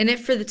tech. In it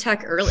for the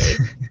tech early.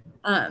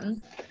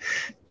 For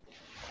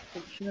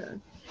sure.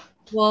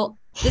 Well,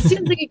 this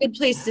seems like a good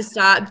place to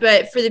stop,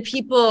 but for the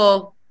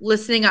people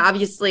listening,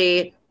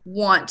 obviously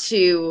want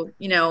to,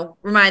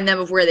 remind them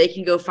of where they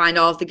can go find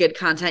all of the good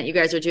content you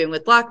guys are doing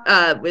with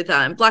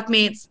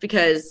Blockmates,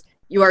 because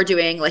you are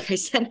doing, like I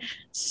said,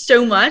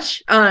 so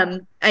much.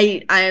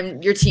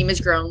 Your team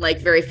has grown like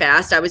very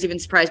fast. I was even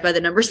surprised by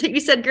the numbers that you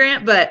said,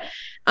 Grant, but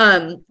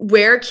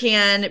where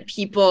can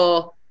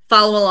people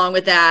follow along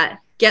with that,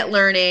 get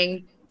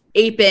learning,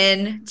 ape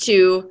in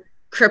to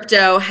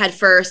crypto head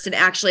first, and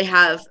actually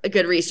have a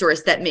good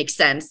resource that makes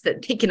sense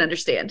that they can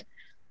understand?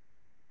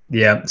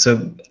 Yeah,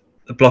 so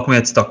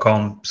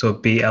blockmates.com, so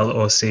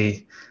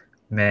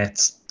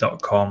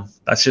blocmates.com.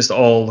 That's just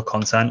all the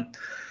content.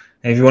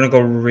 And if you want to go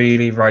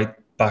really right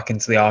back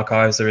into the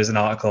archives, there is an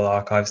article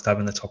archives tab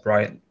in the top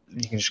right.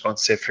 You can just go and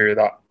sift through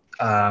that.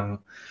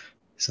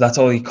 So that's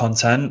all your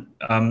content.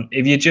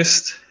 If you're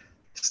just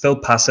still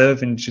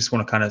passive and you just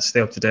want to kind of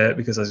stay up to date,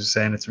 because as you're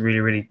saying, it's really,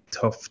 really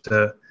tough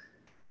to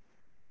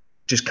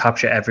just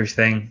capture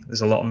everything.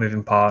 There's a lot of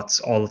moving parts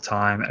all the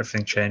time.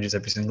 Everything changes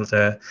every single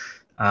day.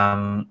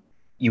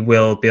 You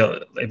will be able,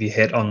 if you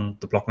hit on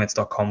the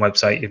blockmates.com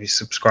website, if you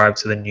subscribe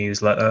to the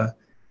newsletter,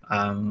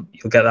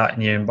 you'll get that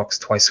in your inbox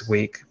twice a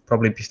week,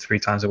 probably be 3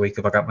 times a week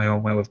if I got my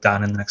own way with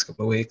Dan in the next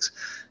couple of weeks.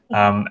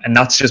 And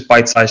that's just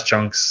bite-sized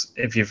chunks.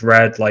 If you've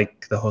read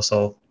like The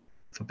Hustle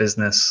for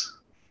Business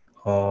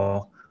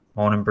or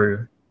Morning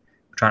Brew,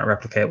 trying to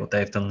replicate what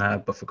they've done there,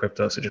 but for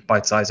crypto. So just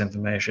bite-sized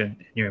information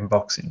in your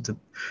inbox, and to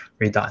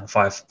read that in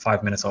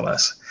five minutes or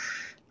less.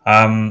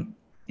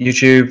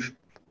 YouTube,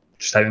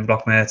 just type in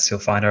Blockmates, you'll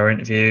find our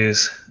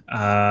interviews.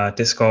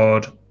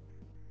 Discord,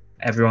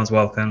 everyone's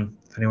welcome.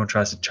 If anyone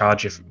tries to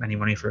charge you any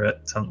money for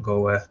it, tell them to go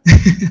away.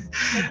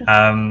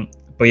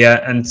 But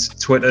yeah, and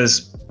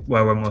Twitter's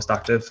where we're most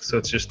active. So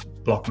it's just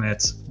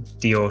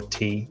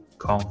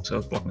Blockmates.com,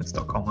 so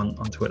blockmates.com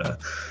on Twitter.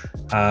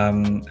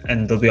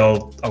 And there'll be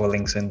all our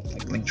links in,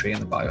 like Linktree in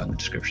the bio and the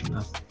description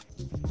there.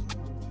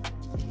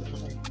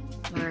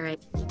 All right.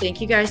 Thank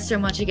you guys so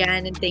much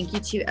again. And thank you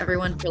to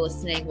everyone for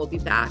listening. We'll be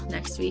back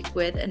next week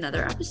with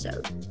another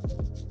episode.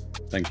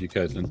 Thank you,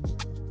 Caitlin.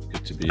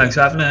 Good to be Thanks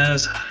here. for having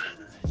us.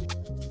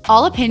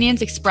 All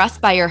opinions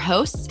expressed by your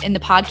hosts and the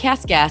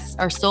podcast guests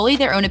are solely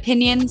their own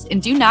opinions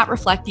and do not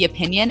reflect the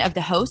opinion of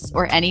the hosts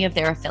or any of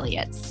their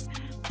affiliates.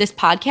 This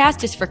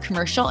podcast is for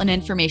commercial and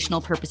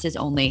informational purposes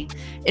only,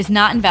 is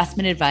not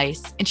investment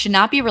advice, and should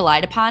not be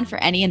relied upon for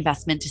any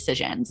investment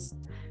decisions.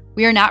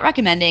 We are not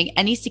recommending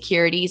any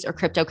securities or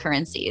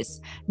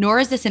cryptocurrencies, nor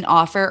is this an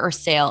offer or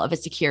sale of a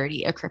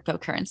security or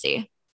cryptocurrency.